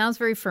 it sounds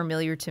very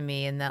familiar to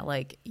me in that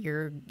like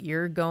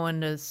you're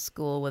going to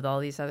school with all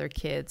these other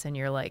kids, and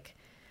you're like,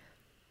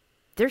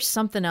 there's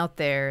something out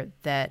there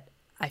that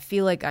I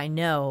feel like I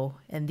know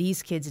and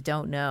these kids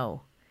don't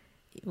know.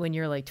 When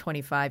you're like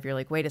 25, you're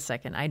like, wait a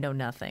second, I know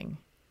nothing.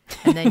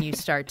 And then you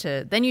start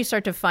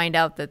to find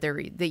out that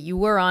that you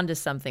were onto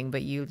something,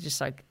 but you just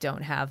like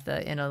don't have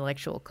the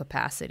intellectual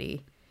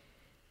capacity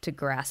to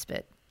grasp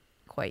it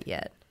quite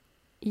yet.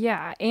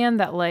 Yeah, and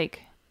that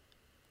like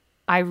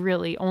I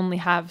really only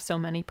have so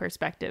many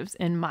perspectives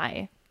in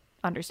my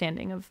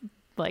understanding of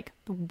like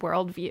the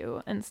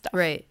worldview and stuff.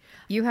 Right.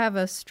 You have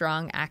a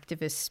strong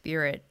activist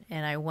spirit,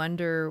 and I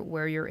wonder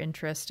where your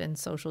interest in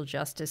social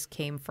justice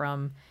came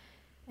from,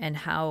 and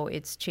how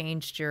it's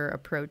changed your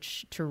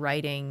approach to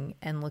writing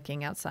and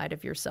looking outside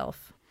of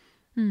yourself.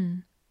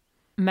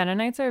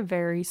 Mennonites are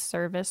very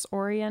service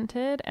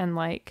oriented and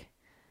like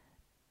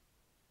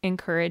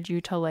encourage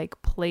you to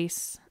like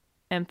place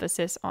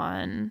emphasis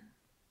on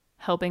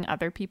helping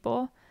other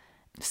people.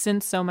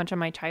 Since so much of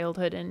my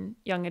childhood and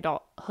young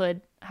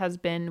adulthood has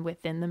been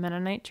within the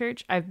Mennonite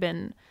church, I've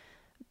been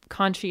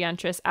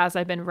conscientious as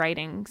I've been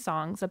writing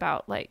songs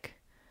about like,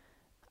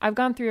 I've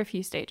gone through a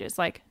few stages,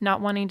 like not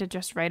wanting to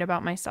just write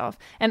about myself.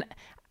 And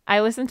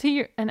I listened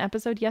to an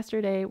episode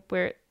yesterday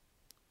where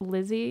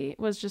Lizzie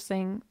was just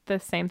saying the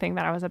same thing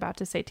that I was about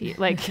to say to you.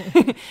 Like,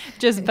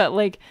 but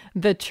like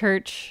the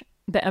church,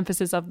 the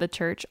emphasis of the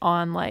church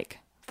on like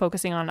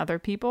focusing on other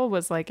people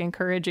was like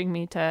encouraging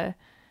me to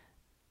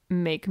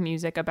make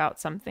music about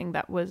something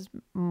that was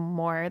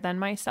more than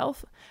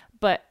myself.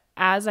 But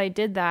as I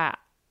did that,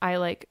 I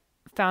like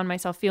found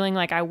myself feeling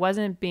like I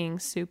wasn't being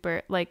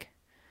super, like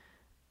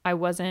I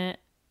wasn't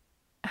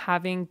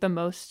having the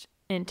most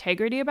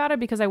integrity about it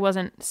because I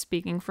wasn't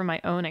speaking from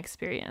my own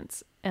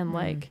experience. And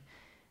like,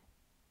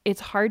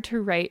 it's hard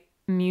to write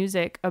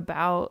music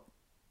about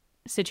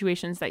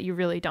situations that you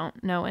really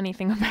don't know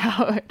anything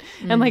about.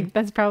 And like,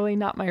 that's probably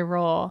not my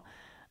role.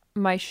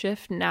 My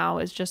shift now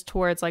is just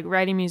towards like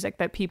writing music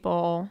that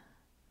people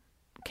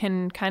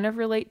can kind of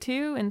relate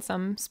to in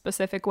some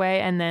specific way,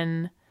 and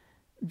then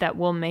that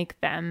will make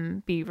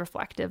them be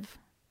reflective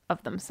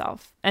of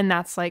themselves. And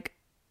that's like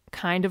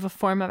kind of a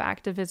form of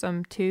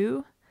activism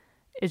too,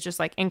 is just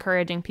like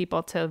encouraging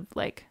people to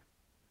like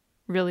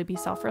really be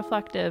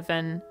self-reflective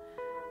and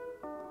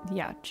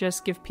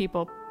just give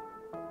people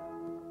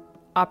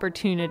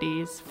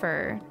opportunities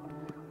for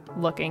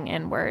looking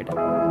inward.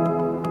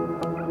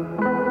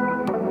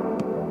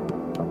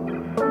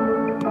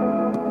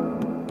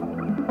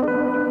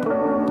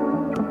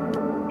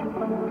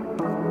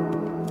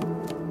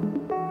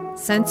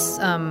 Since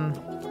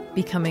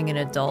becoming an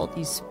adult,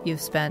 you've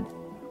spent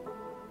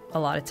a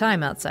lot of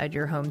time outside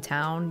your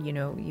hometown. You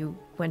know, you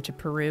went to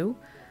Peru.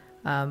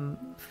 How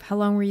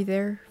long were you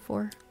there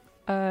for?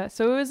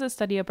 So it was a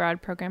study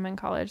abroad program in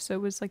college. So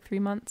it was like 3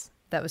 months.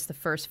 That was the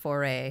first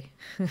foray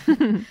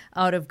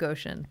out of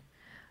Goshen.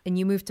 And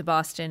you moved to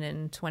Boston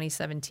in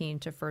 2017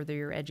 to further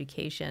your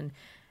education.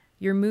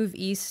 Your move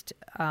east,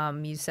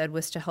 you said,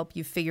 was to help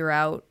you figure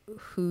out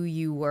who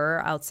you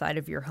were outside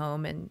of your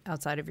home and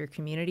outside of your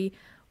community.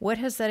 What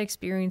has that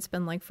experience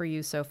been like for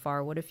you so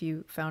far? What have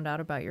you found out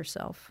about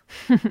yourself?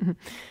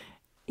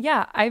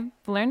 Yeah, I've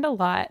learned a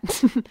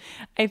lot.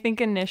 I think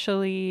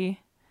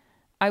initially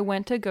I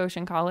went to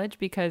Goshen College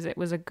because it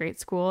was a great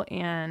school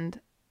and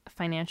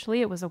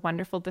financially it was a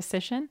wonderful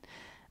decision.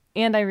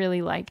 And I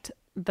really liked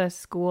the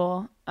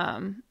school.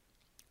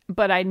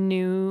 But I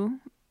knew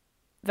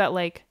that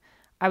like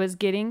I was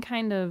getting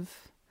kind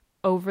of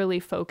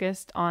overly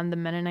focused on the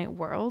Mennonite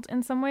world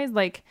in some ways.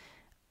 Like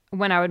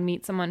when I would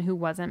meet someone who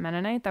wasn't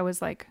Mennonite, that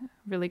was like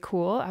really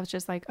cool. I was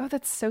just like, oh,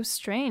 that's so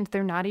strange.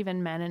 They're not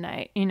even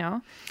Mennonite, you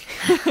know?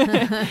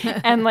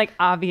 And like,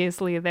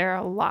 obviously there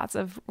are lots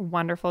of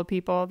wonderful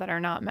people that are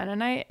not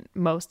Mennonite.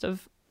 Most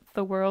of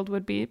the world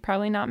would be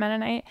probably not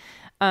Mennonite.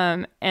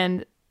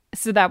 And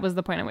so that was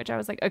the point at which I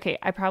was like, okay,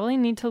 I probably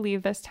need to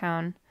leave this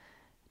town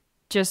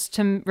just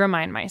to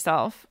remind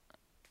myself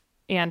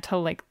and to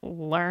like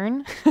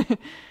learn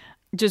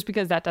just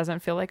because that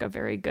doesn't feel like a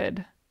very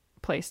good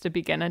place to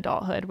begin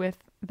adulthood with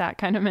that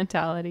kind of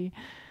mentality.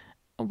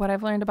 What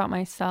I've learned about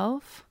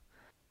myself,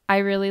 I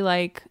really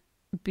like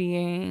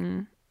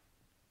being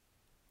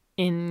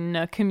in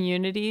a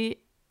community,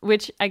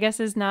 which I guess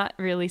is not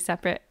really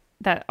separate.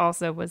 That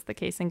also was the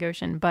case in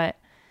Goshen, but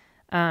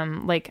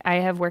like I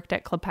have worked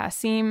at Club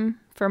Passim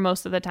for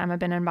most of the time I've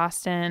been in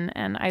Boston,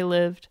 and I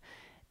lived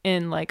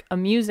in like a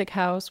music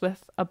house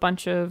with a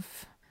bunch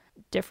of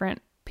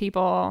different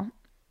people,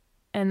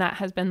 and that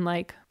has been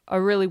like a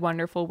really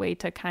wonderful way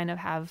to kind of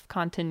have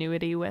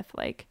continuity with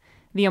like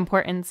the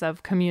importance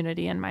of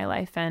community in my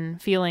life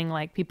and feeling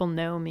like people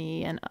know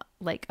me and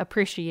like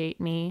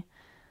appreciate me.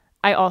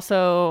 I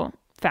also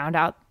found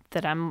out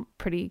that I'm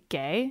pretty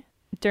gay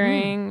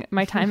during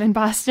my time in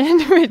Boston,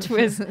 which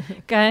was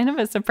kind of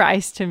a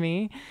surprise to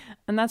me.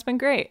 And that's been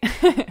great.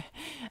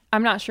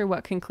 I'm not sure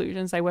what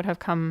conclusions I would have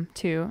come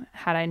to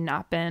had I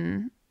not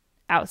been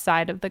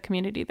outside of the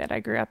community that I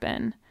grew up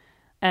in.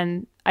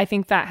 And I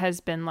think that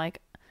has been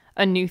like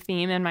a new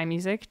theme in my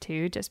music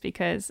too, just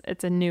because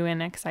it's a new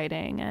and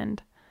exciting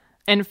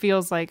and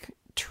feels like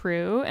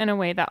true in a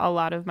way that a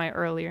lot of my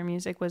earlier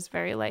music was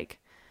very like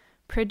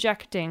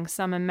projecting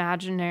some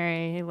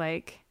imaginary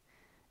like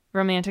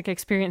romantic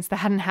experience that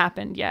hadn't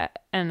happened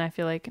yet. And I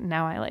feel like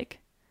now I like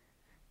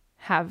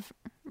have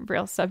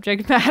real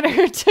subject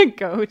matter to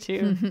go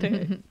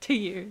to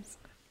use.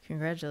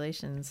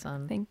 Congratulations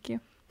on Thank you.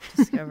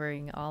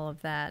 discovering all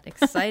of that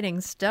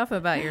exciting stuff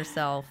about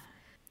yourself.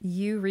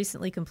 You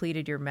recently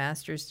completed your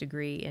master's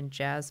degree in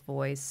jazz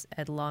voice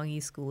at Long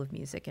East School of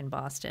Music in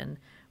Boston,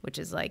 which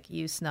is like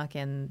you snuck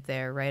in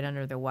there right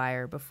under the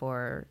wire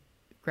before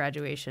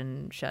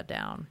graduation shut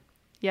down.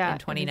 Yeah. In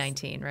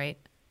 2019, right?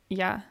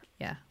 Yeah.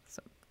 Yeah.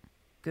 So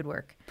Good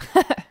work.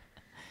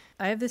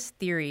 I have this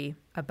theory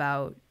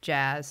about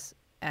jazz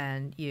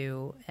and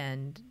you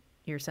and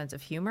your sense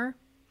of humor.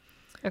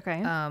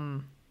 Okay.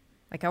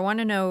 Like I want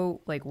to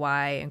know like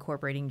why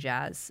incorporating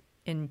jazz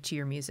into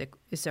your music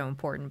is so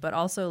important, but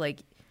also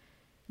like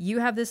you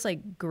have this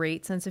like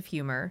great sense of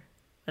humor.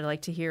 I'd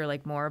like to hear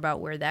like more about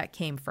where that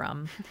came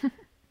from.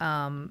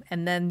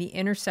 And then the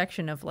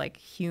intersection of like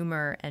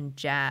humor and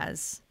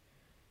jazz,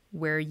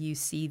 where you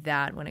see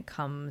that when it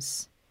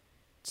comes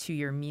to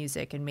your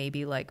music. And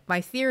maybe like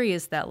my theory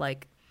is that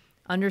like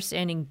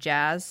understanding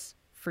jazz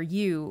for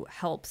you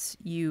helps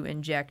you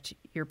inject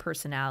your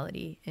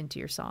personality into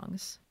your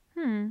songs.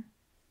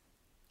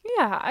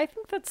 Yeah, I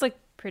think that's like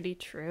pretty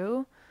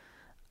true.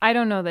 I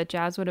don't know that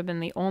jazz would have been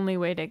the only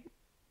way to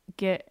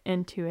get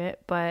into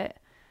it, but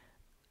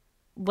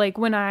like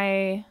when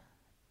I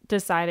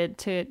decided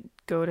to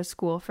go to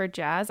school for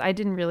jazz, I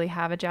didn't really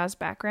have a jazz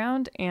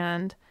background,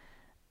 and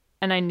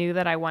I knew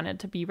that I wanted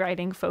to be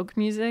writing folk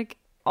music.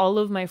 All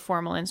of my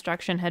formal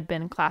instruction had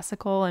been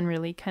classical and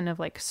really kind of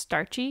like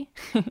starchy.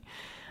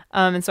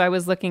 And so I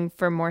was looking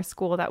for more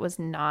school that was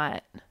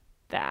not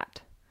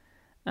that.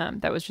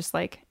 That was just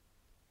like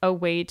a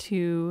way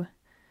to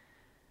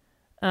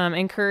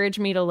encourage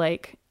me to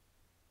like,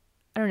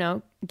 I don't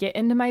know, get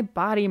into my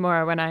body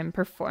more when I'm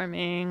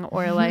performing,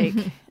 or like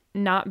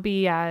not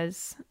be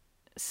as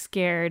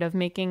scared of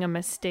making a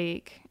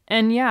mistake.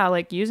 And yeah,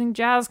 like using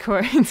jazz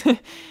chords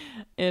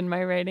in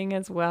my writing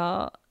as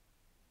well.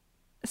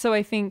 So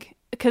I think,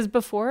 because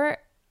before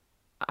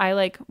I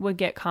like would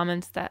get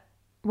comments that,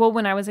 well,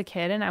 when I was a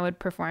kid and I would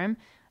perform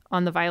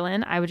on the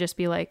violin, I would just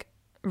be like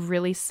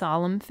really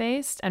solemn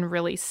faced and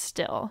really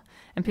still.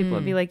 And people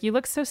would be like, you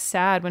look so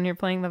sad when you're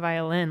playing the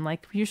violin.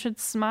 Like you should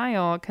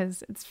smile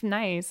because it's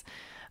nice.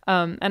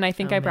 And I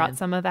think I brought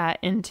some of that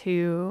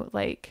into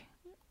like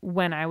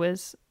when I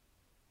was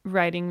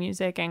writing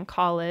music in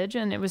college,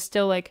 and it was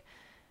still like,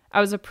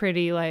 I was a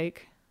pretty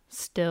like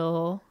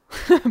still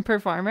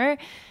performer.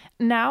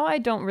 Now I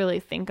don't really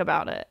think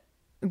about it.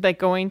 Like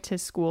going to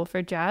school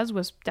for jazz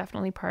was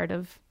definitely part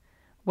of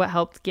what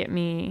helped get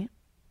me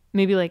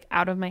maybe like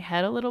out of my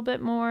head a little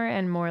bit more,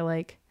 and more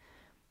like,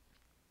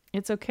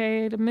 it's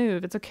okay to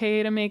move. It's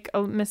okay to make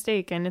a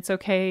mistake, and it's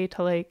okay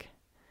to like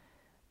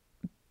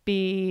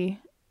be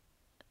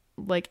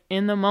like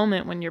in the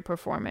moment when you're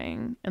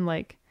performing. And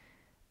like,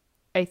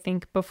 I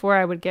think before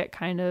I would get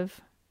kind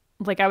of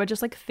like, I would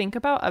just like think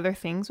about other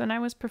things when I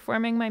was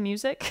performing my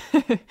music.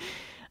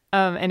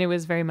 And it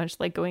was very much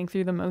like going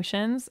through the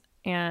motions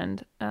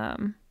and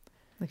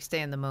like stay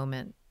in the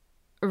moment.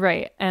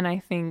 Right. And I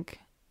think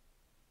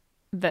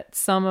that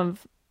some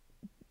of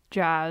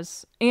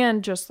jazz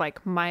and just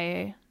like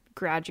my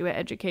graduate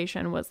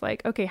education was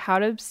like, okay, how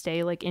to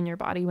stay like in your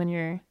body when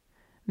you're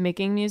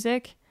making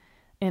music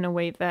in a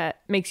way that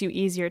makes you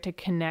easier to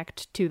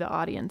connect to the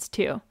audience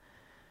too.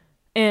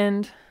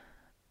 And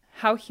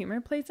how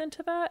humor plays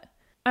into that.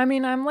 I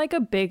mean, I'm like a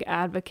big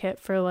advocate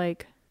for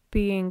like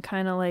being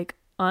kind of like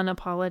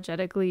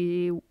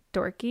unapologetically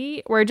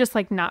dorky, or just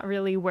like not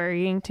really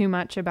worrying too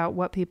much about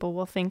what people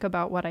will think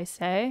about what I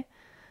say.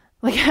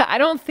 Like, I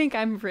don't think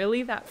I'm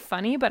really that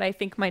funny, but I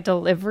think my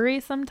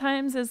delivery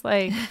sometimes is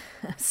like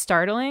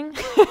startling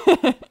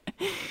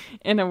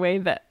in a way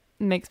that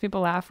makes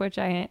people laugh, which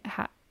I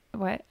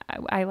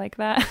like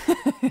that.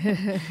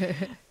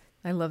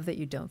 I love that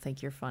you don't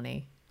think you're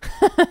funny.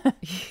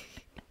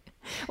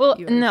 Well,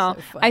 no,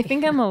 so I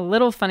think I'm a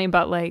little funny,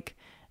 but like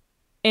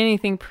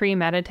anything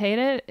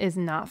premeditated is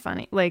not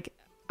funny. Like,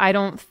 I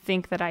don't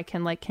think that I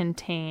can like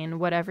contain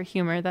whatever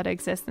humor that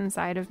exists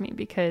inside of me,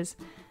 because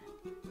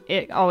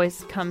it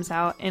always comes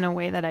out in a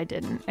way that I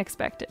didn't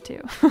expect it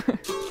to.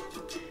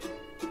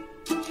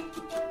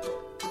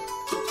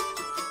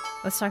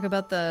 Let's talk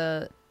about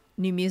the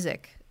new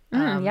music.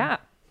 Yeah.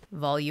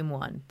 Volume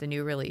 1, the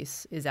new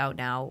release, is out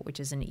now, which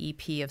is an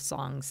EP of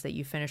songs that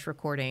you finished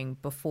recording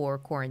before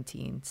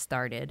quarantine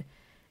started.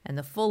 And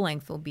the full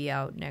length will be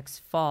out next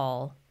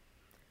fall.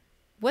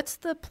 What's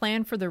the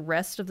plan for the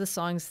rest of the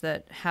songs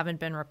that haven't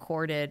been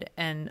recorded?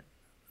 And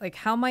like,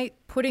 how might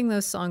putting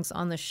those songs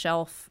on the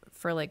shelf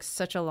for like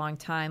such a long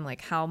time,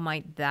 like how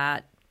might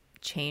that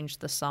change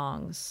the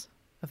songs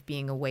of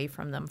being away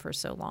from them for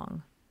so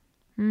long?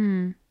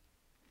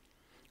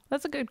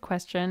 That's a good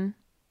question.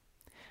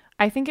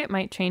 I think it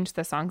might change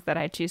the songs that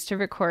I choose to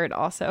record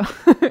also.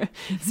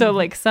 So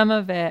like some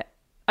of it,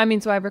 I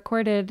mean, so I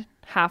recorded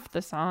half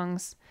the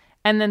songs,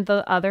 and then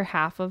the other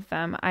half of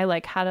them, I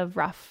like had a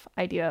rough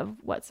idea of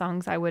what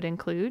songs I would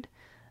include.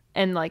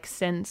 And like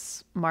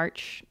since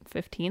March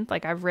 15th,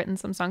 like I've written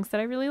some songs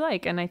that I really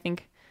like, and I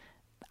think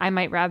I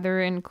might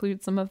rather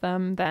include some of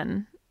them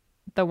than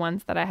the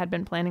ones that I had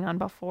been planning on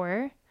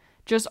before.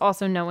 Just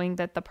also knowing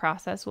that the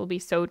process will be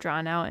so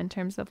drawn out in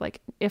terms of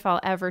like if I'll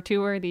ever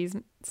tour these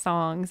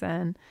songs,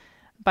 and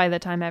by the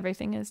time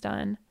everything is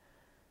done,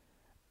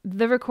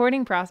 the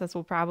recording process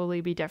will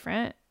probably be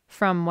different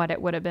from what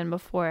it would have been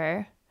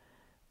before.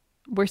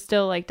 We're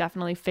still like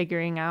definitely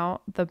figuring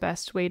out the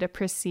best way to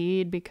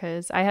proceed,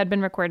 because I had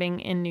been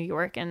recording in New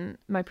York in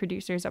my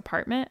producer's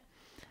apartment.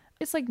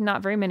 it's like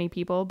not very many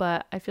people,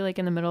 but I feel like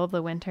in the middle of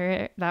the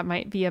winter, that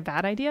might be a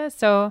bad idea.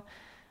 So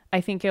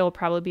I think it'll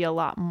probably be a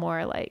lot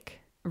more like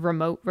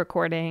remote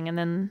recording and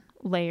then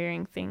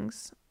layering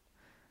things.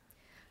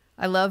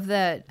 I love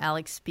that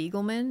Alex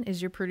Spiegelman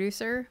is your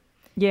producer.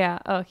 Yeah.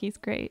 Oh, he's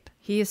great.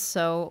 He is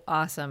so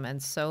awesome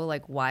and so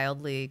like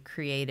wildly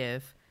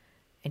creative.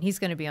 And he's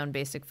going to be on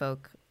Basic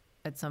Folk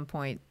at some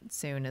point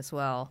soon as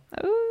well.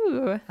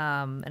 Ooh.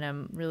 And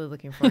I'm really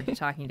looking forward to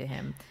talking to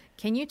him.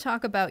 Can you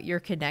talk about your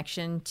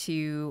connection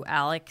to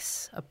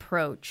Alex's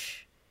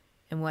approach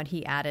and what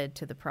he added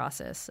to the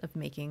process of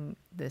making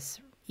this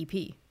EP?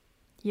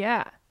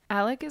 Yeah.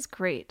 Alec is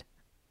great.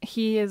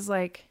 He is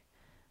like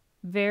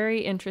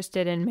very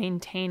interested in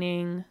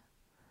maintaining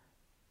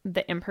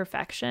the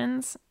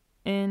imperfections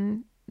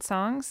in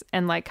songs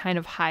and like kind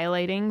of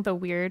highlighting the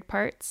weird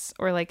parts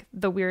or like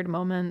the weird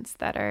moments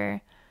that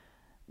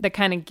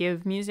kind of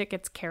give music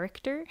its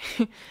character,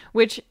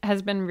 which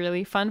has been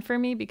really fun for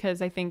me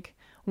because I think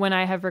when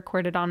I have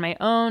recorded on my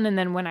own and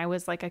then when I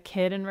was like a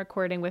kid and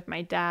recording with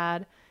my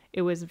dad,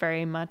 it was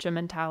very much a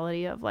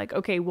mentality of like,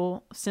 okay,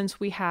 well, since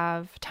we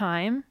have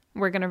time,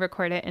 we're going to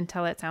record it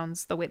until it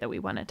sounds the way that we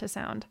want it to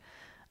sound.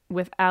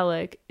 With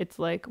Alec, it's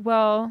like,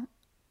 well,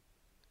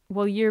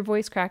 your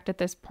voice cracked at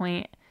this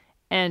point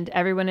and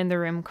everyone in the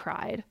room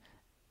cried.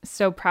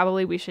 So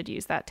probably we should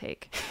use that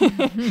take.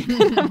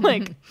 And I'm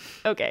like,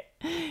 okay,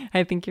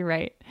 I think you're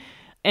right.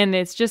 And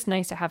it's just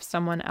nice to have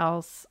someone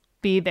else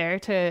be there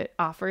to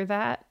offer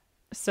that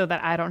so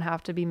that I don't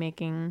have to be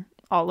making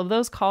all of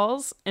those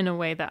calls in a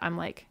way that I'm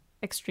like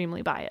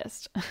extremely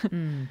biased.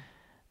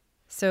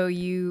 So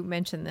you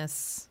mentioned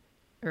this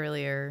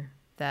earlier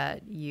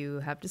that you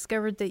have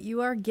discovered that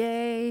you are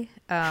gay.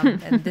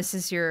 And this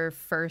is your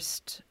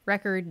first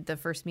record, the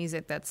first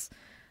music that's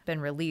been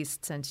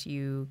released since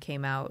you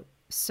came out.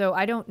 So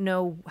I don't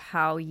know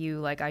how you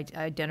like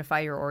identify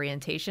your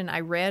orientation.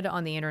 I read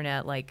on the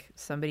internet, like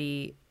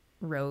somebody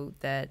wrote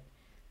that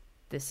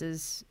this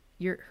is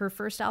her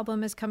first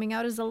album is coming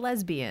out as a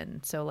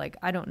lesbian. So like,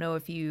 I don't know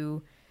if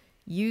you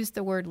use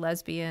the word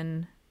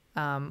lesbian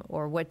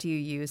or what do you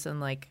use? And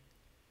like,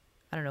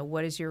 I don't know,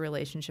 what is your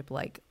relationship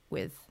like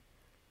with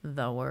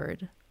the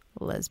word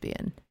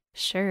lesbian?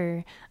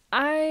 Sure.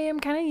 I am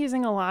kind of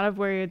using a lot of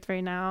words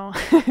right now.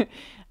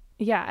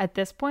 Yeah, at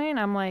this point,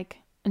 I'm like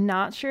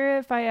not sure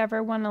if I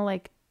ever want to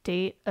like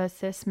date a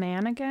cis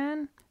man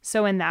again.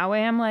 So in that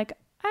way, I'm like,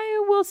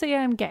 I will say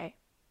I'm gay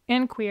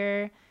and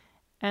queer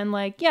and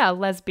like, yeah,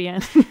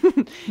 lesbian.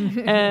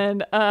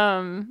 And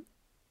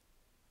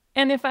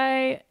if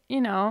I,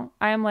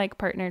 I am like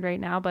partnered right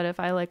now, but if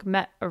I like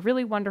met a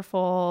really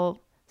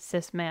wonderful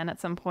cis man at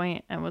some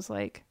point and was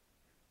like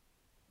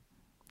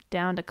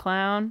down to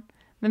clown,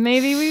 then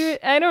maybe we would,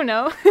 I don't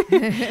know.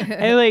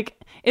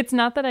 It's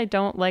not that I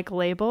don't like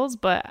labels,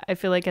 but I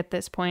feel like at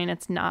this point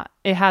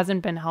it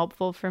hasn't been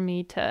helpful for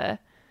me to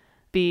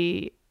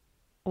be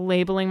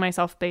labeling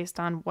myself based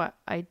on what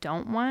I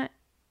don't want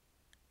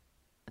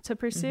to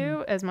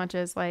pursue as much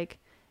as like,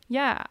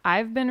 yeah,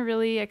 I've been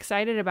really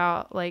excited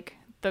about like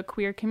the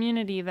queer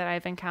community that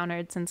I've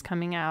encountered since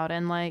coming out,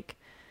 and like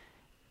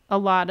a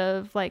lot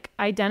of like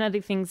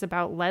identity things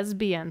about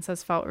lesbians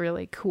has felt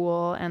really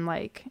cool and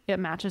like it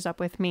matches up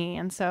with me.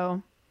 And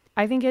so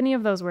I think any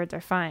of those words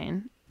are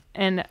fine.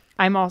 And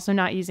I'm also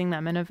not using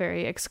them in a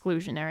very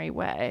exclusionary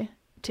way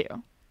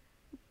too.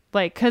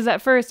 Like, cause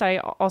at first I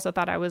also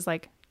thought I was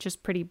like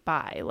just pretty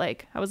bi.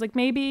 Like I was like,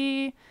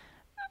 maybe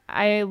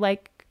I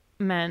like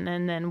men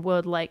and then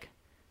would like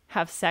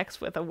have sex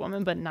with a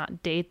woman, but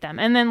not date them.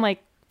 And then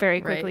like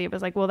very quickly It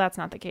was like, well, that's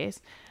not the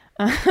case.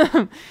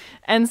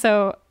 And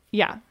so,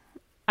 yeah,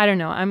 I don't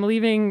know. I'm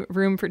leaving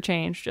room for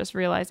change, just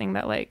realizing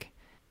that like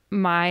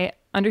my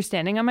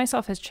understanding of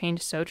myself has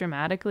changed so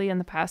dramatically in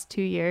the past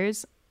 2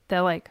 years that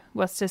like,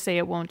 what's to say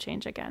it won't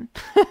change again?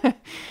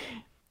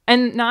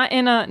 And not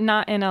in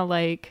a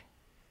like,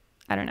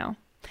 I don't know.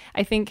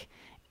 I think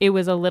it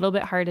was a little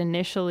bit hard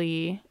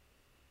initially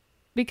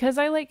because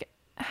I like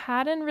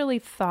hadn't really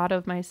thought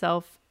of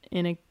myself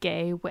in a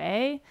gay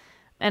way.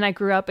 And I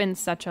grew up in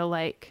such a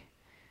like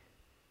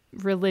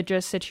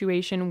religious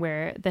situation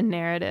where the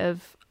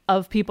narrative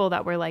of people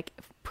that were like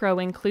pro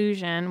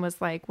inclusion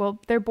was like, well,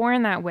 they're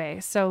born that way.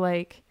 So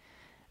like,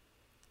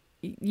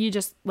 you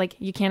just like,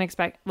 you can't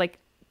expect, like,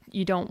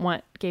 you don't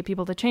want gay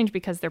people to change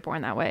because they're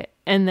born that way.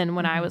 And then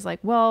when I was like,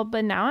 well,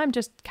 but now I'm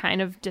just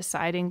kind of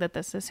deciding that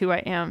this is who I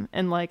am.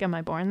 And like, am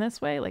I born this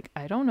way? Like,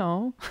 I don't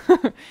know.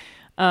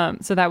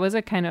 So that was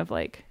a kind of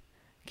like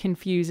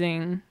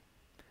confusing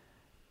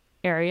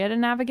area to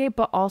navigate,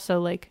 but also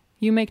like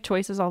you make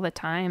choices all the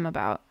time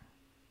about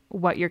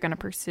what you're going to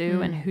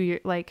pursue and who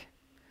you're like.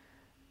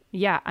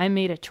 Yeah, I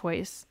made a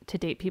choice to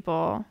date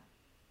people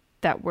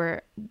that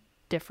were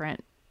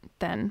different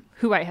than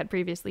who I had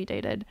previously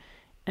dated.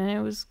 And it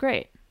was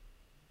great.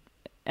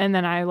 And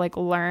then I like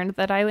learned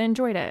that I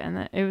enjoyed it and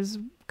that it was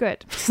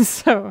good.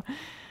 So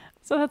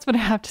that's what I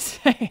have to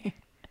say.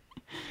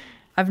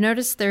 I've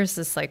noticed there's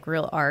this like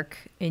real arc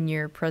in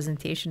your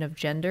presentation of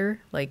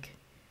gender. Like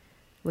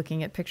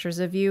looking at pictures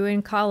of you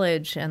in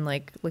college and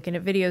like looking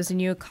at videos in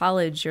you at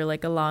college. You're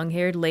like a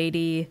long-haired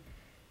lady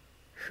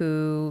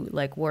who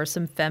like wore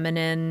some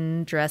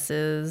feminine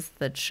dresses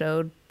that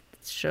showed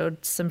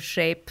some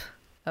shape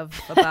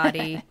of a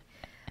body.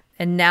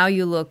 And now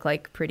you look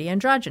like pretty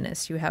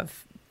androgynous. You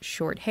have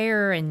short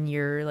hair and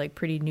you're like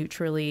pretty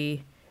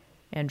neutrally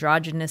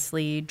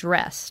androgynously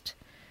dressed.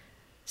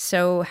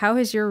 So how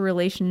has your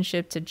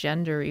relationship to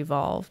gender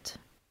evolved?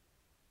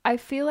 I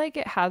feel like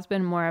it has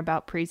been more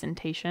about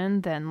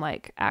presentation than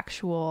like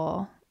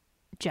actual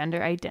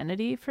gender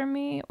identity for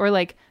me, or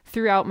like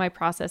throughout my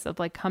process of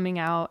like coming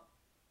out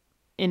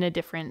in a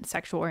different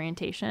sexual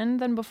orientation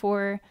than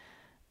before.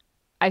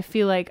 I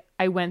feel like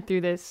I went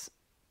through this,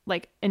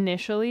 like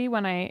initially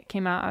when I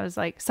came out, I was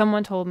like,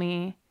 someone told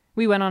me,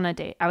 we went on a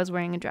date, I was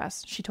wearing a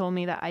dress. She told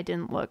me that I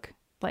didn't look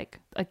like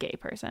a gay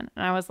person.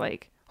 And I was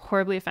like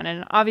horribly offended.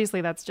 And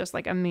obviously that's just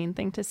like a mean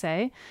thing to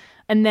say.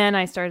 And then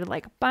I started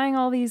like buying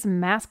all these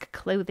mask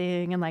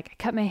clothing and like I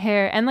cut my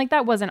hair. And like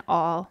that wasn't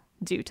all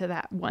due to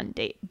that one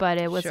date, but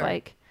it was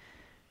like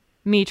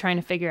me trying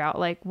to figure out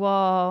like,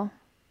 well,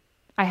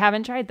 I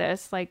haven't tried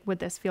this. Like, would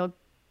this feel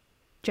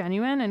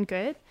genuine and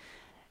good?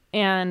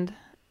 And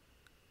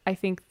I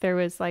think there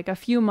was like a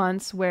few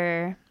months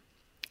where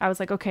I was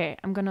like, okay,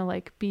 I'm going to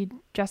like be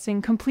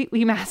dressing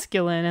completely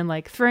masculine and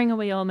like throwing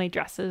away all my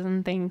dresses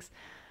and things.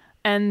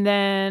 And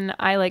then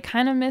I like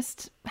kind of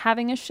missed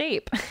having a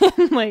shape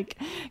and like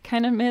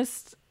kind of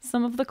missed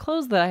some of the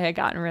clothes that I had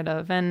gotten rid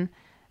of. And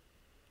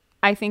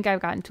I think I've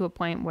gotten to a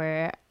point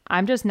where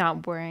I'm just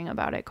not worrying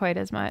about it quite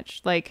as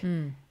much. Like,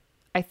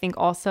 I think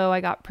also I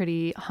got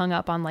pretty hung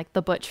up on like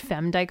the butch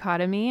femme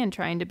dichotomy and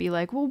trying to be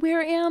like, well,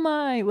 where am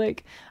I?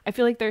 Like, I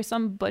feel like there's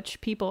some butch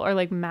people or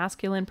like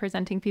masculine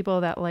presenting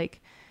people that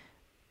like,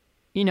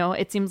 you know,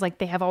 it seems like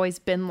they have always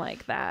been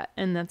like that.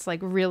 And that's like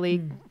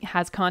really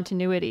has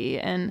continuity.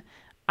 And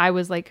I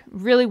was like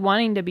really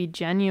wanting to be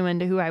genuine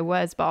to who I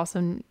was, but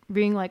also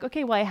being like,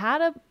 okay, well, I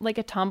had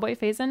a tomboy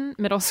phase in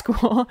middle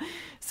school.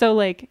 So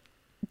like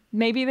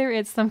maybe there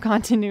is some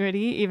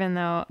continuity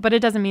but it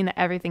doesn't mean that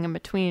everything in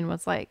between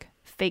was like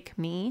fake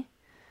me.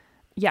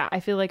 Yeah, I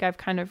feel like I've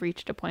kind of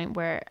reached a point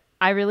where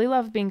I really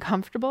love being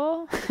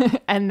comfortable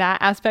and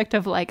that aspect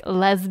of like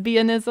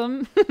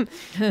lesbianism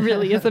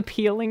really is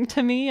appealing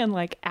to me, and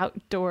like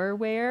outdoor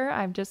wear.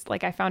 I'm just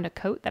like, I found a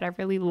coat that I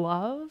really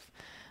love.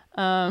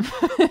 But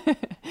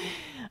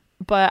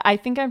I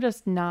think I'm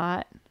just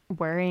not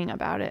worrying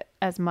about it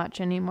as much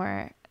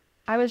anymore.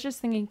 I was just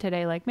thinking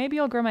today, like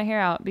maybe I'll grow my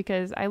hair out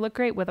because I look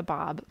great with a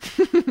bob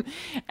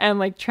and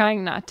like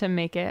trying not to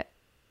make it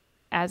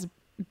as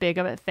big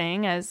of a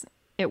thing as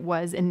it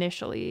was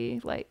initially,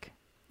 like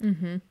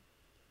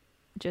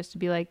just to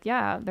be like,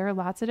 yeah, there are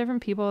lots of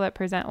different people that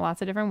present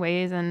lots of different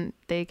ways and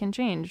they can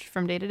change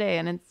from day to day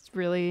and it's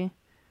really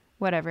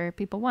whatever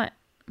people want.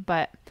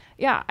 But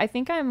yeah, I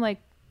think I'm like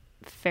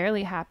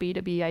fairly happy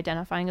to be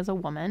identifying as a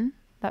woman.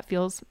 That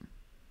feels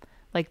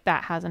like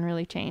that hasn't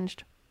really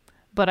changed.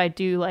 But I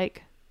do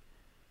like,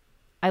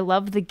 I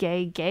love the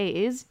gay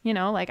gaze, you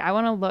know, like I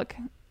want to look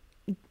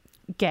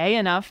gay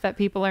enough that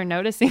people are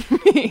noticing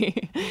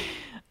me.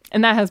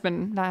 And that has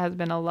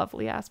been a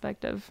lovely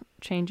aspect of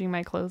changing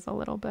my clothes a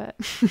little bit.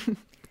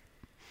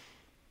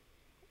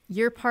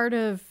 You're part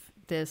of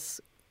this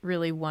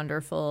really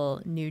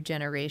wonderful new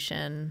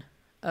generation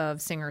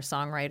of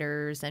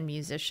singer-songwriters and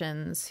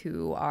musicians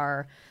who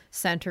are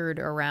centered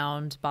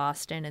around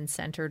Boston and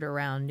centered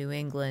around New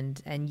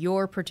England. And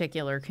your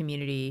particular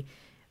community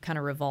kind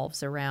of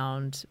revolves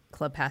around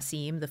Club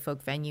Passim, the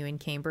folk venue in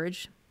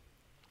Cambridge.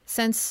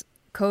 Since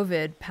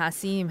COVID,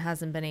 Passim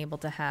hasn't been able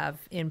to have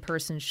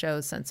in-person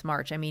shows since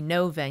March. I mean,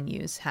 no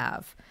venues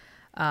have.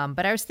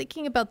 But I was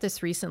thinking about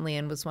this recently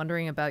and was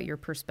wondering about your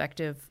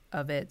perspective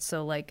of it.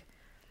 So, like,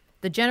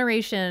 the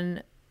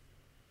generation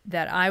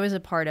that I was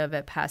a part of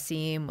at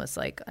Passim was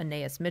like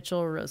Anais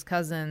Mitchell, Rose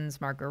Cousins,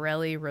 Mark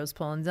Gorelli, Rose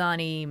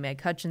Polenzani, Meg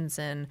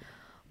Hutchinson,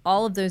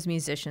 all of those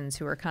musicians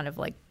who were kind of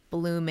like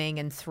blooming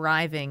and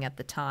thriving at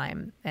the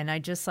time. And I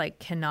just like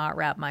cannot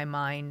wrap my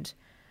mind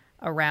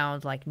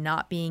around like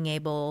not being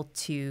able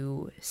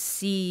to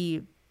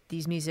see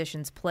these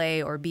musicians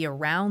play or be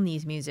around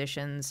these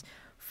musicians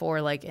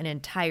for like an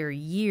entire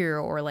year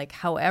or like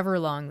however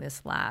long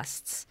this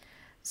lasts.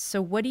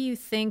 So what do you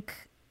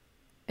think?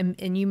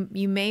 And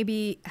you may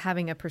be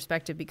having a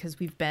perspective because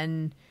we've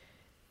been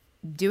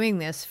doing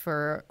this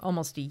for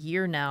almost a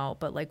year now,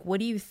 but like, what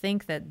do you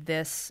think that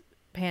this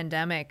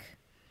pandemic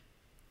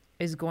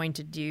is going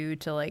to do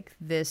to like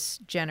this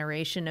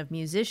generation of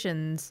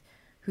musicians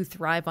who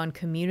thrive on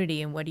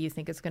community, and what do you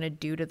think it's going to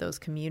do to those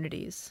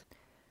communities?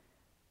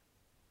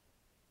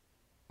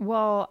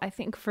 Well, I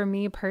think for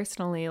me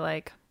personally,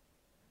 like,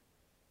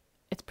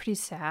 it's pretty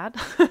sad.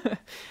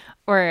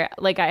 Or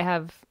like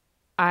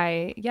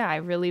I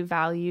really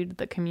valued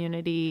the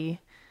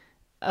community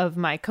of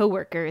my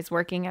coworkers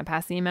working at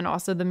Passim and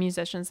also the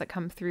musicians that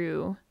come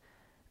through.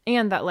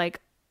 And that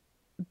like,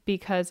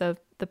 because of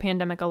the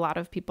pandemic, a lot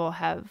of people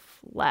have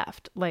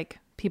left. Like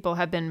people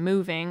have been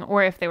moving,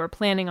 or if they were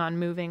planning on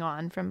moving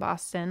on from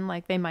Boston,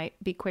 like they might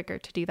be quicker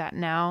to do that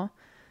now,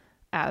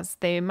 as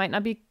they might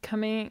not be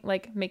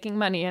making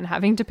money and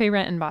having to pay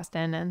rent in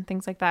Boston and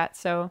things like that.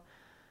 So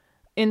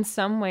in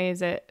some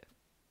ways it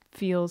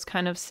feels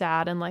kind of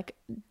sad and like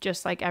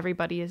just like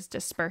everybody is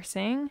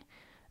dispersing,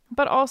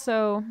 but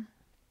also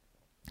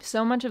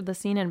so much of the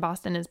scene in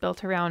Boston is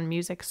built around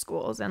music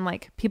schools, and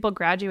like people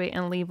graduate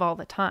and leave all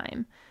the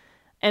time.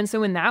 And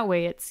so in that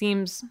way, it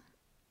seems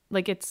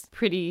like it's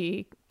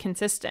pretty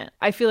consistent.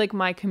 I feel like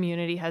my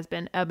community has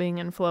been ebbing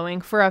and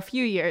flowing for a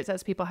few years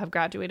as people have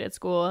graduated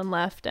school and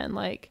left, and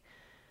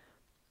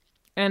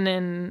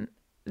in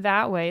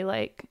that way,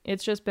 like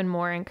it's just been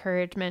more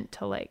encouragement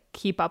to like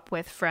keep up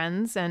with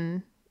friends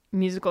and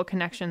musical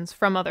connections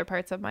from other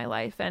parts of my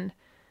life. And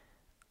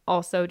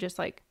also just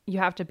like you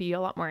have to be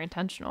a lot more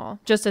intentional,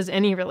 just as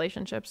any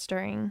relationships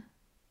during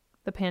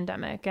the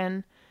pandemic.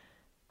 And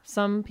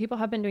some people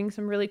have been doing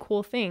some really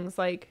cool things,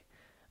 like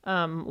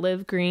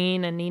Liv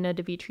Green and Nina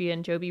DeVitri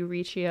and Joby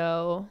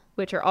Riccio,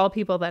 which are all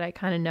people that I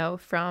kind of know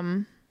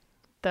from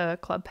the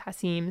Club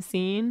Passim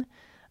scene.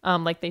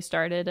 Like they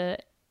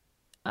started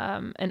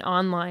an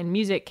online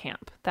music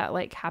camp that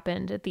like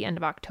happened at the end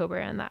of October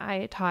and that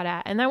I taught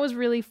at, and that was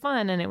really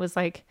fun. And it was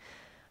like,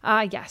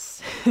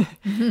 yes,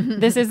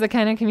 this is the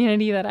kind of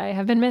community that I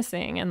have been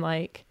missing, and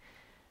like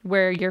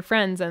where you're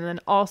friends, and then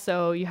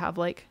also you have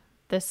like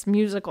this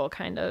musical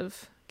kind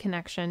of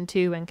connection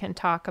too, and can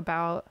talk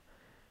about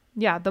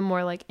the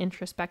more like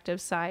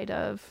introspective side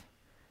of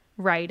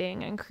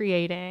writing and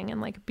creating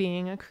and like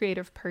being a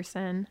creative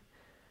person.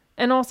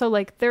 And also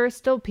like there are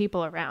still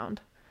people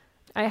around.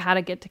 I had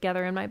a get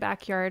together in my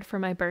backyard for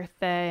my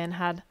birthday and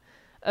had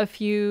a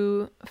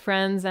few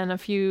friends and a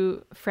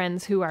few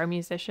friends who are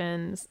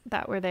musicians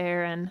that were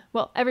there. And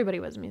well, everybody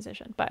was a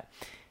musician, but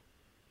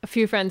a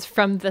few friends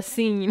from the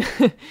scene.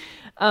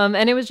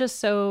 And it was just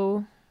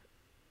so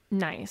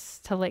nice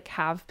to like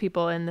have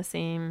people in the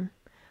same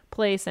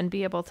place and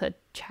be able to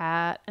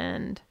chat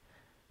and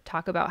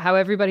talk about how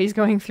everybody's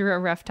going through a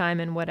rough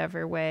time in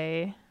whatever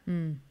way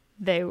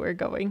they were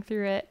going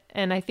through it.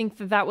 And I think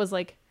that was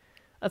like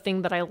a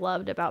thing that I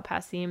loved about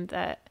Passim,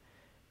 that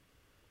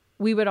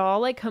we would all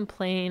like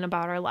complain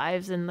about our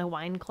lives in the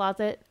wine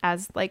closet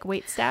as like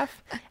wait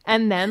staff.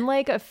 And then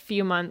like a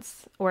few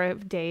months or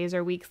days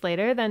or weeks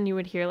later, then you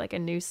would hear like a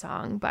new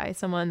song by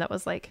someone that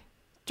was like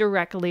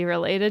directly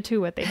related to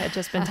what they had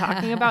just been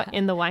talking about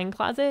in the wine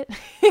closet.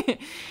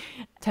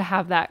 To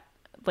have that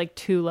like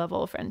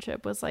 2-level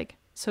friendship was like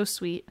so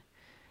sweet.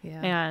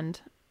 Yeah.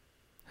 And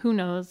who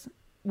knows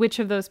which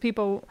of those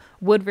people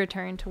would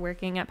return to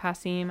working at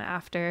Passim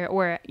after,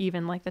 or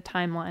even like the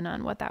timeline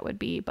on what that would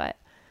be. But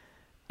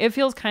it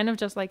feels kind of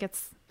just like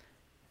it's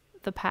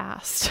the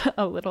past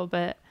a little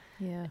bit.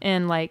 Yeah.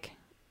 And like,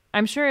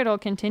 I'm sure it'll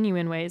continue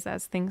in ways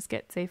as things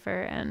get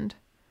safer,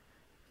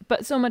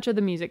 but so much of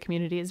the music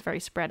community is very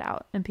spread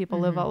out, and people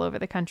live all over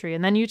the country,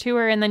 and then you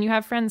tour, and then you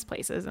have friends'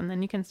 places, and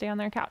then you can stay on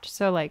their couch.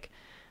 So like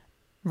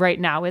right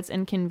now it's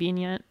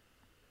inconvenient,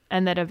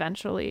 and that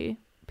eventually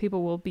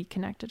people will be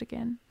connected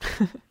again.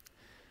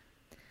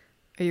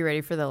 Are you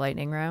ready for the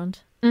lightning round?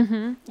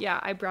 Yeah,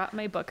 I brought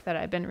my book that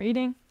I've been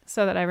reading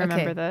so that I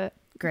remember the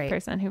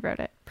person who wrote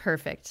it.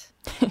 Perfect.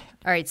 All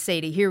right,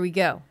 Sadie, here we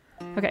go.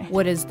 Okay.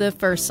 What is the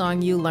first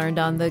song you learned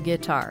on the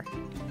guitar?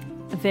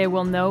 They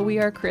will know we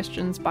are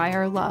Christians by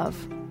our love.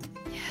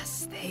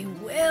 Yes, they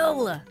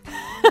will.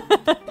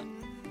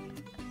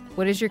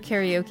 What is your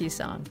karaoke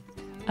song?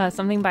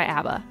 Something by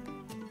ABBA.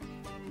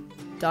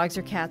 Dogs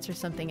or cats or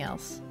something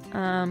else?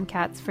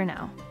 Cats for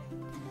now.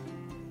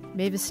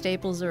 Mavis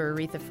Staples or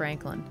Aretha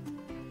Franklin?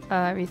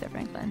 Aretha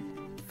Franklin.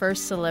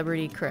 First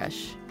celebrity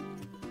crush?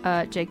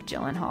 Jake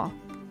Gyllenhaal.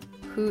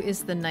 Who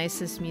is the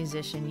nicest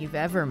musician you've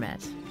ever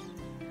met?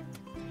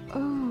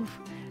 Oh,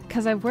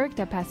 because I've worked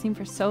at Passim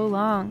for so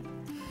long,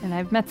 and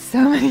I've met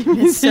so many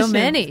musicians. So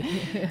many.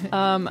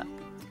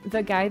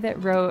 The guy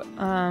that wrote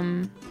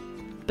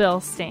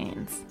Bill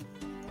Staines.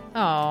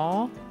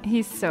 Aw.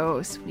 He's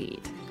so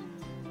sweet.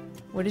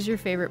 What is your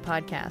favorite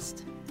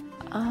podcast?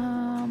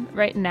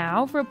 Right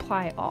now,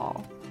 Reply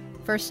All.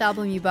 First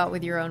album you bought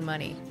with your own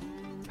money?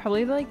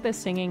 Probably like the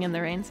Singing in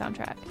the Rain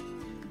soundtrack.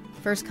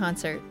 First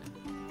concert?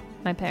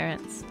 My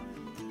parents.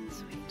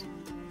 Sweet.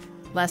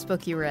 Last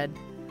book you read?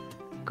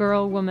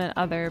 Girl, Woman,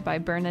 Other by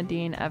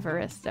Bernardine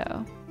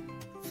Evaristo.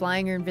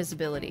 Flying or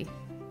invisibility?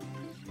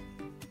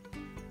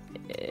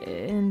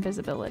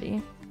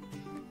 Invisibility.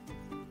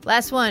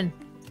 Last one.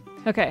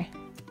 Okay.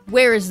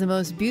 Where is the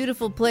most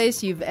beautiful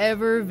place you've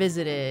ever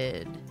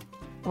visited?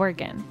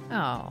 Oregon.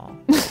 Oh.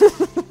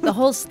 The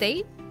whole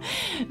state?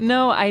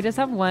 No, I just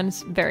have one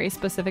very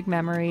specific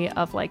memory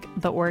of like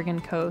the Oregon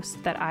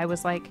coast that I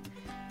was like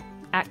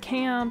at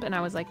camp, and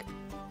I was like,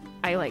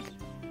 I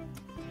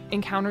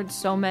encountered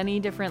so many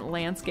different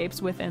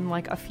landscapes within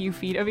like a few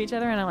feet of each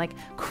other, and I like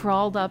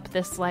crawled up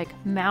this like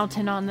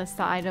mountain on the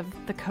side of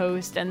the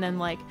coast, and then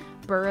like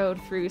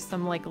burrowed through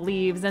some like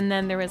leaves, and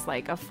then there was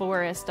like a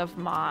forest of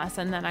moss,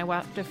 and then I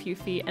walked a few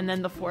feet, and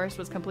then the forest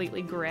was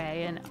completely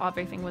gray and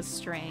everything was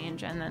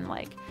strange, and then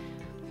like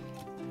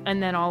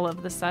And then all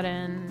of the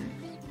sudden,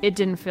 it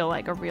didn't feel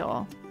like a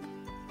real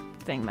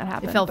thing that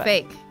happened. It felt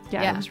fake.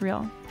 Yeah, it was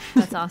real.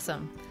 That's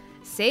awesome.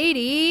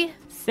 Sadie.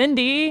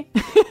 Cindy.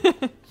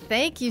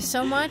 Thank you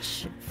so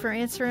much for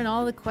answering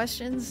all the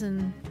questions.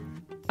 And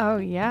oh,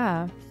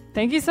 yeah.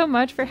 Thank you so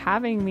much for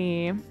having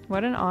me.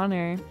 What an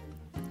honor.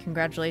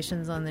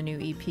 congratulations on the new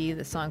EP.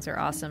 The songs are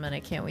awesome, and I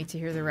can't wait to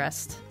hear the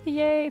rest.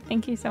 Yay.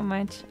 Thank you so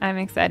much. I'm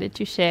excited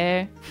to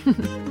share.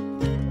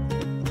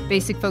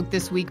 Basic Folk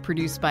this week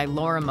produced by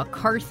Laura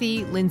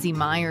McCarthy. Lindsay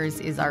Myers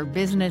is our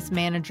business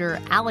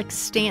manager. Alex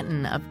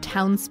Stanton of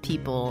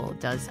Townspeople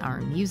does our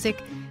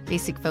music.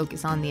 Basic Folk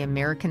is on the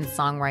American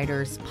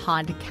Songwriters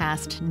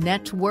Podcast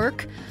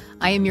Network.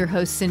 I am your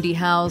host, Cindy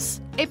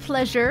House. A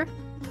pleasure.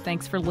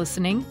 Thanks for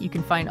listening. You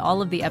can find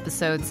all of the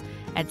episodes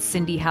at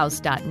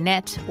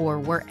cindyhouse.net or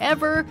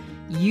wherever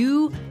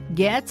you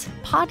get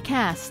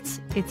podcasts.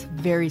 It's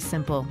very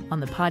simple on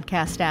the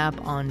podcast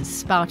app, on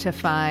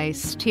Spotify,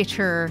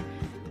 Stitcher,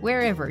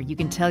 wherever. You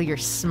can tell your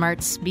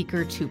smart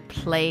speaker to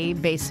play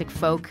Basic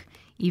Folk.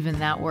 Even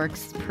that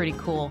works. It's pretty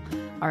cool.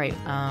 All right,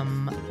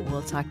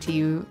 we'll talk to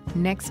you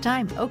next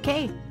time.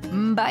 Okay,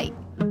 bye.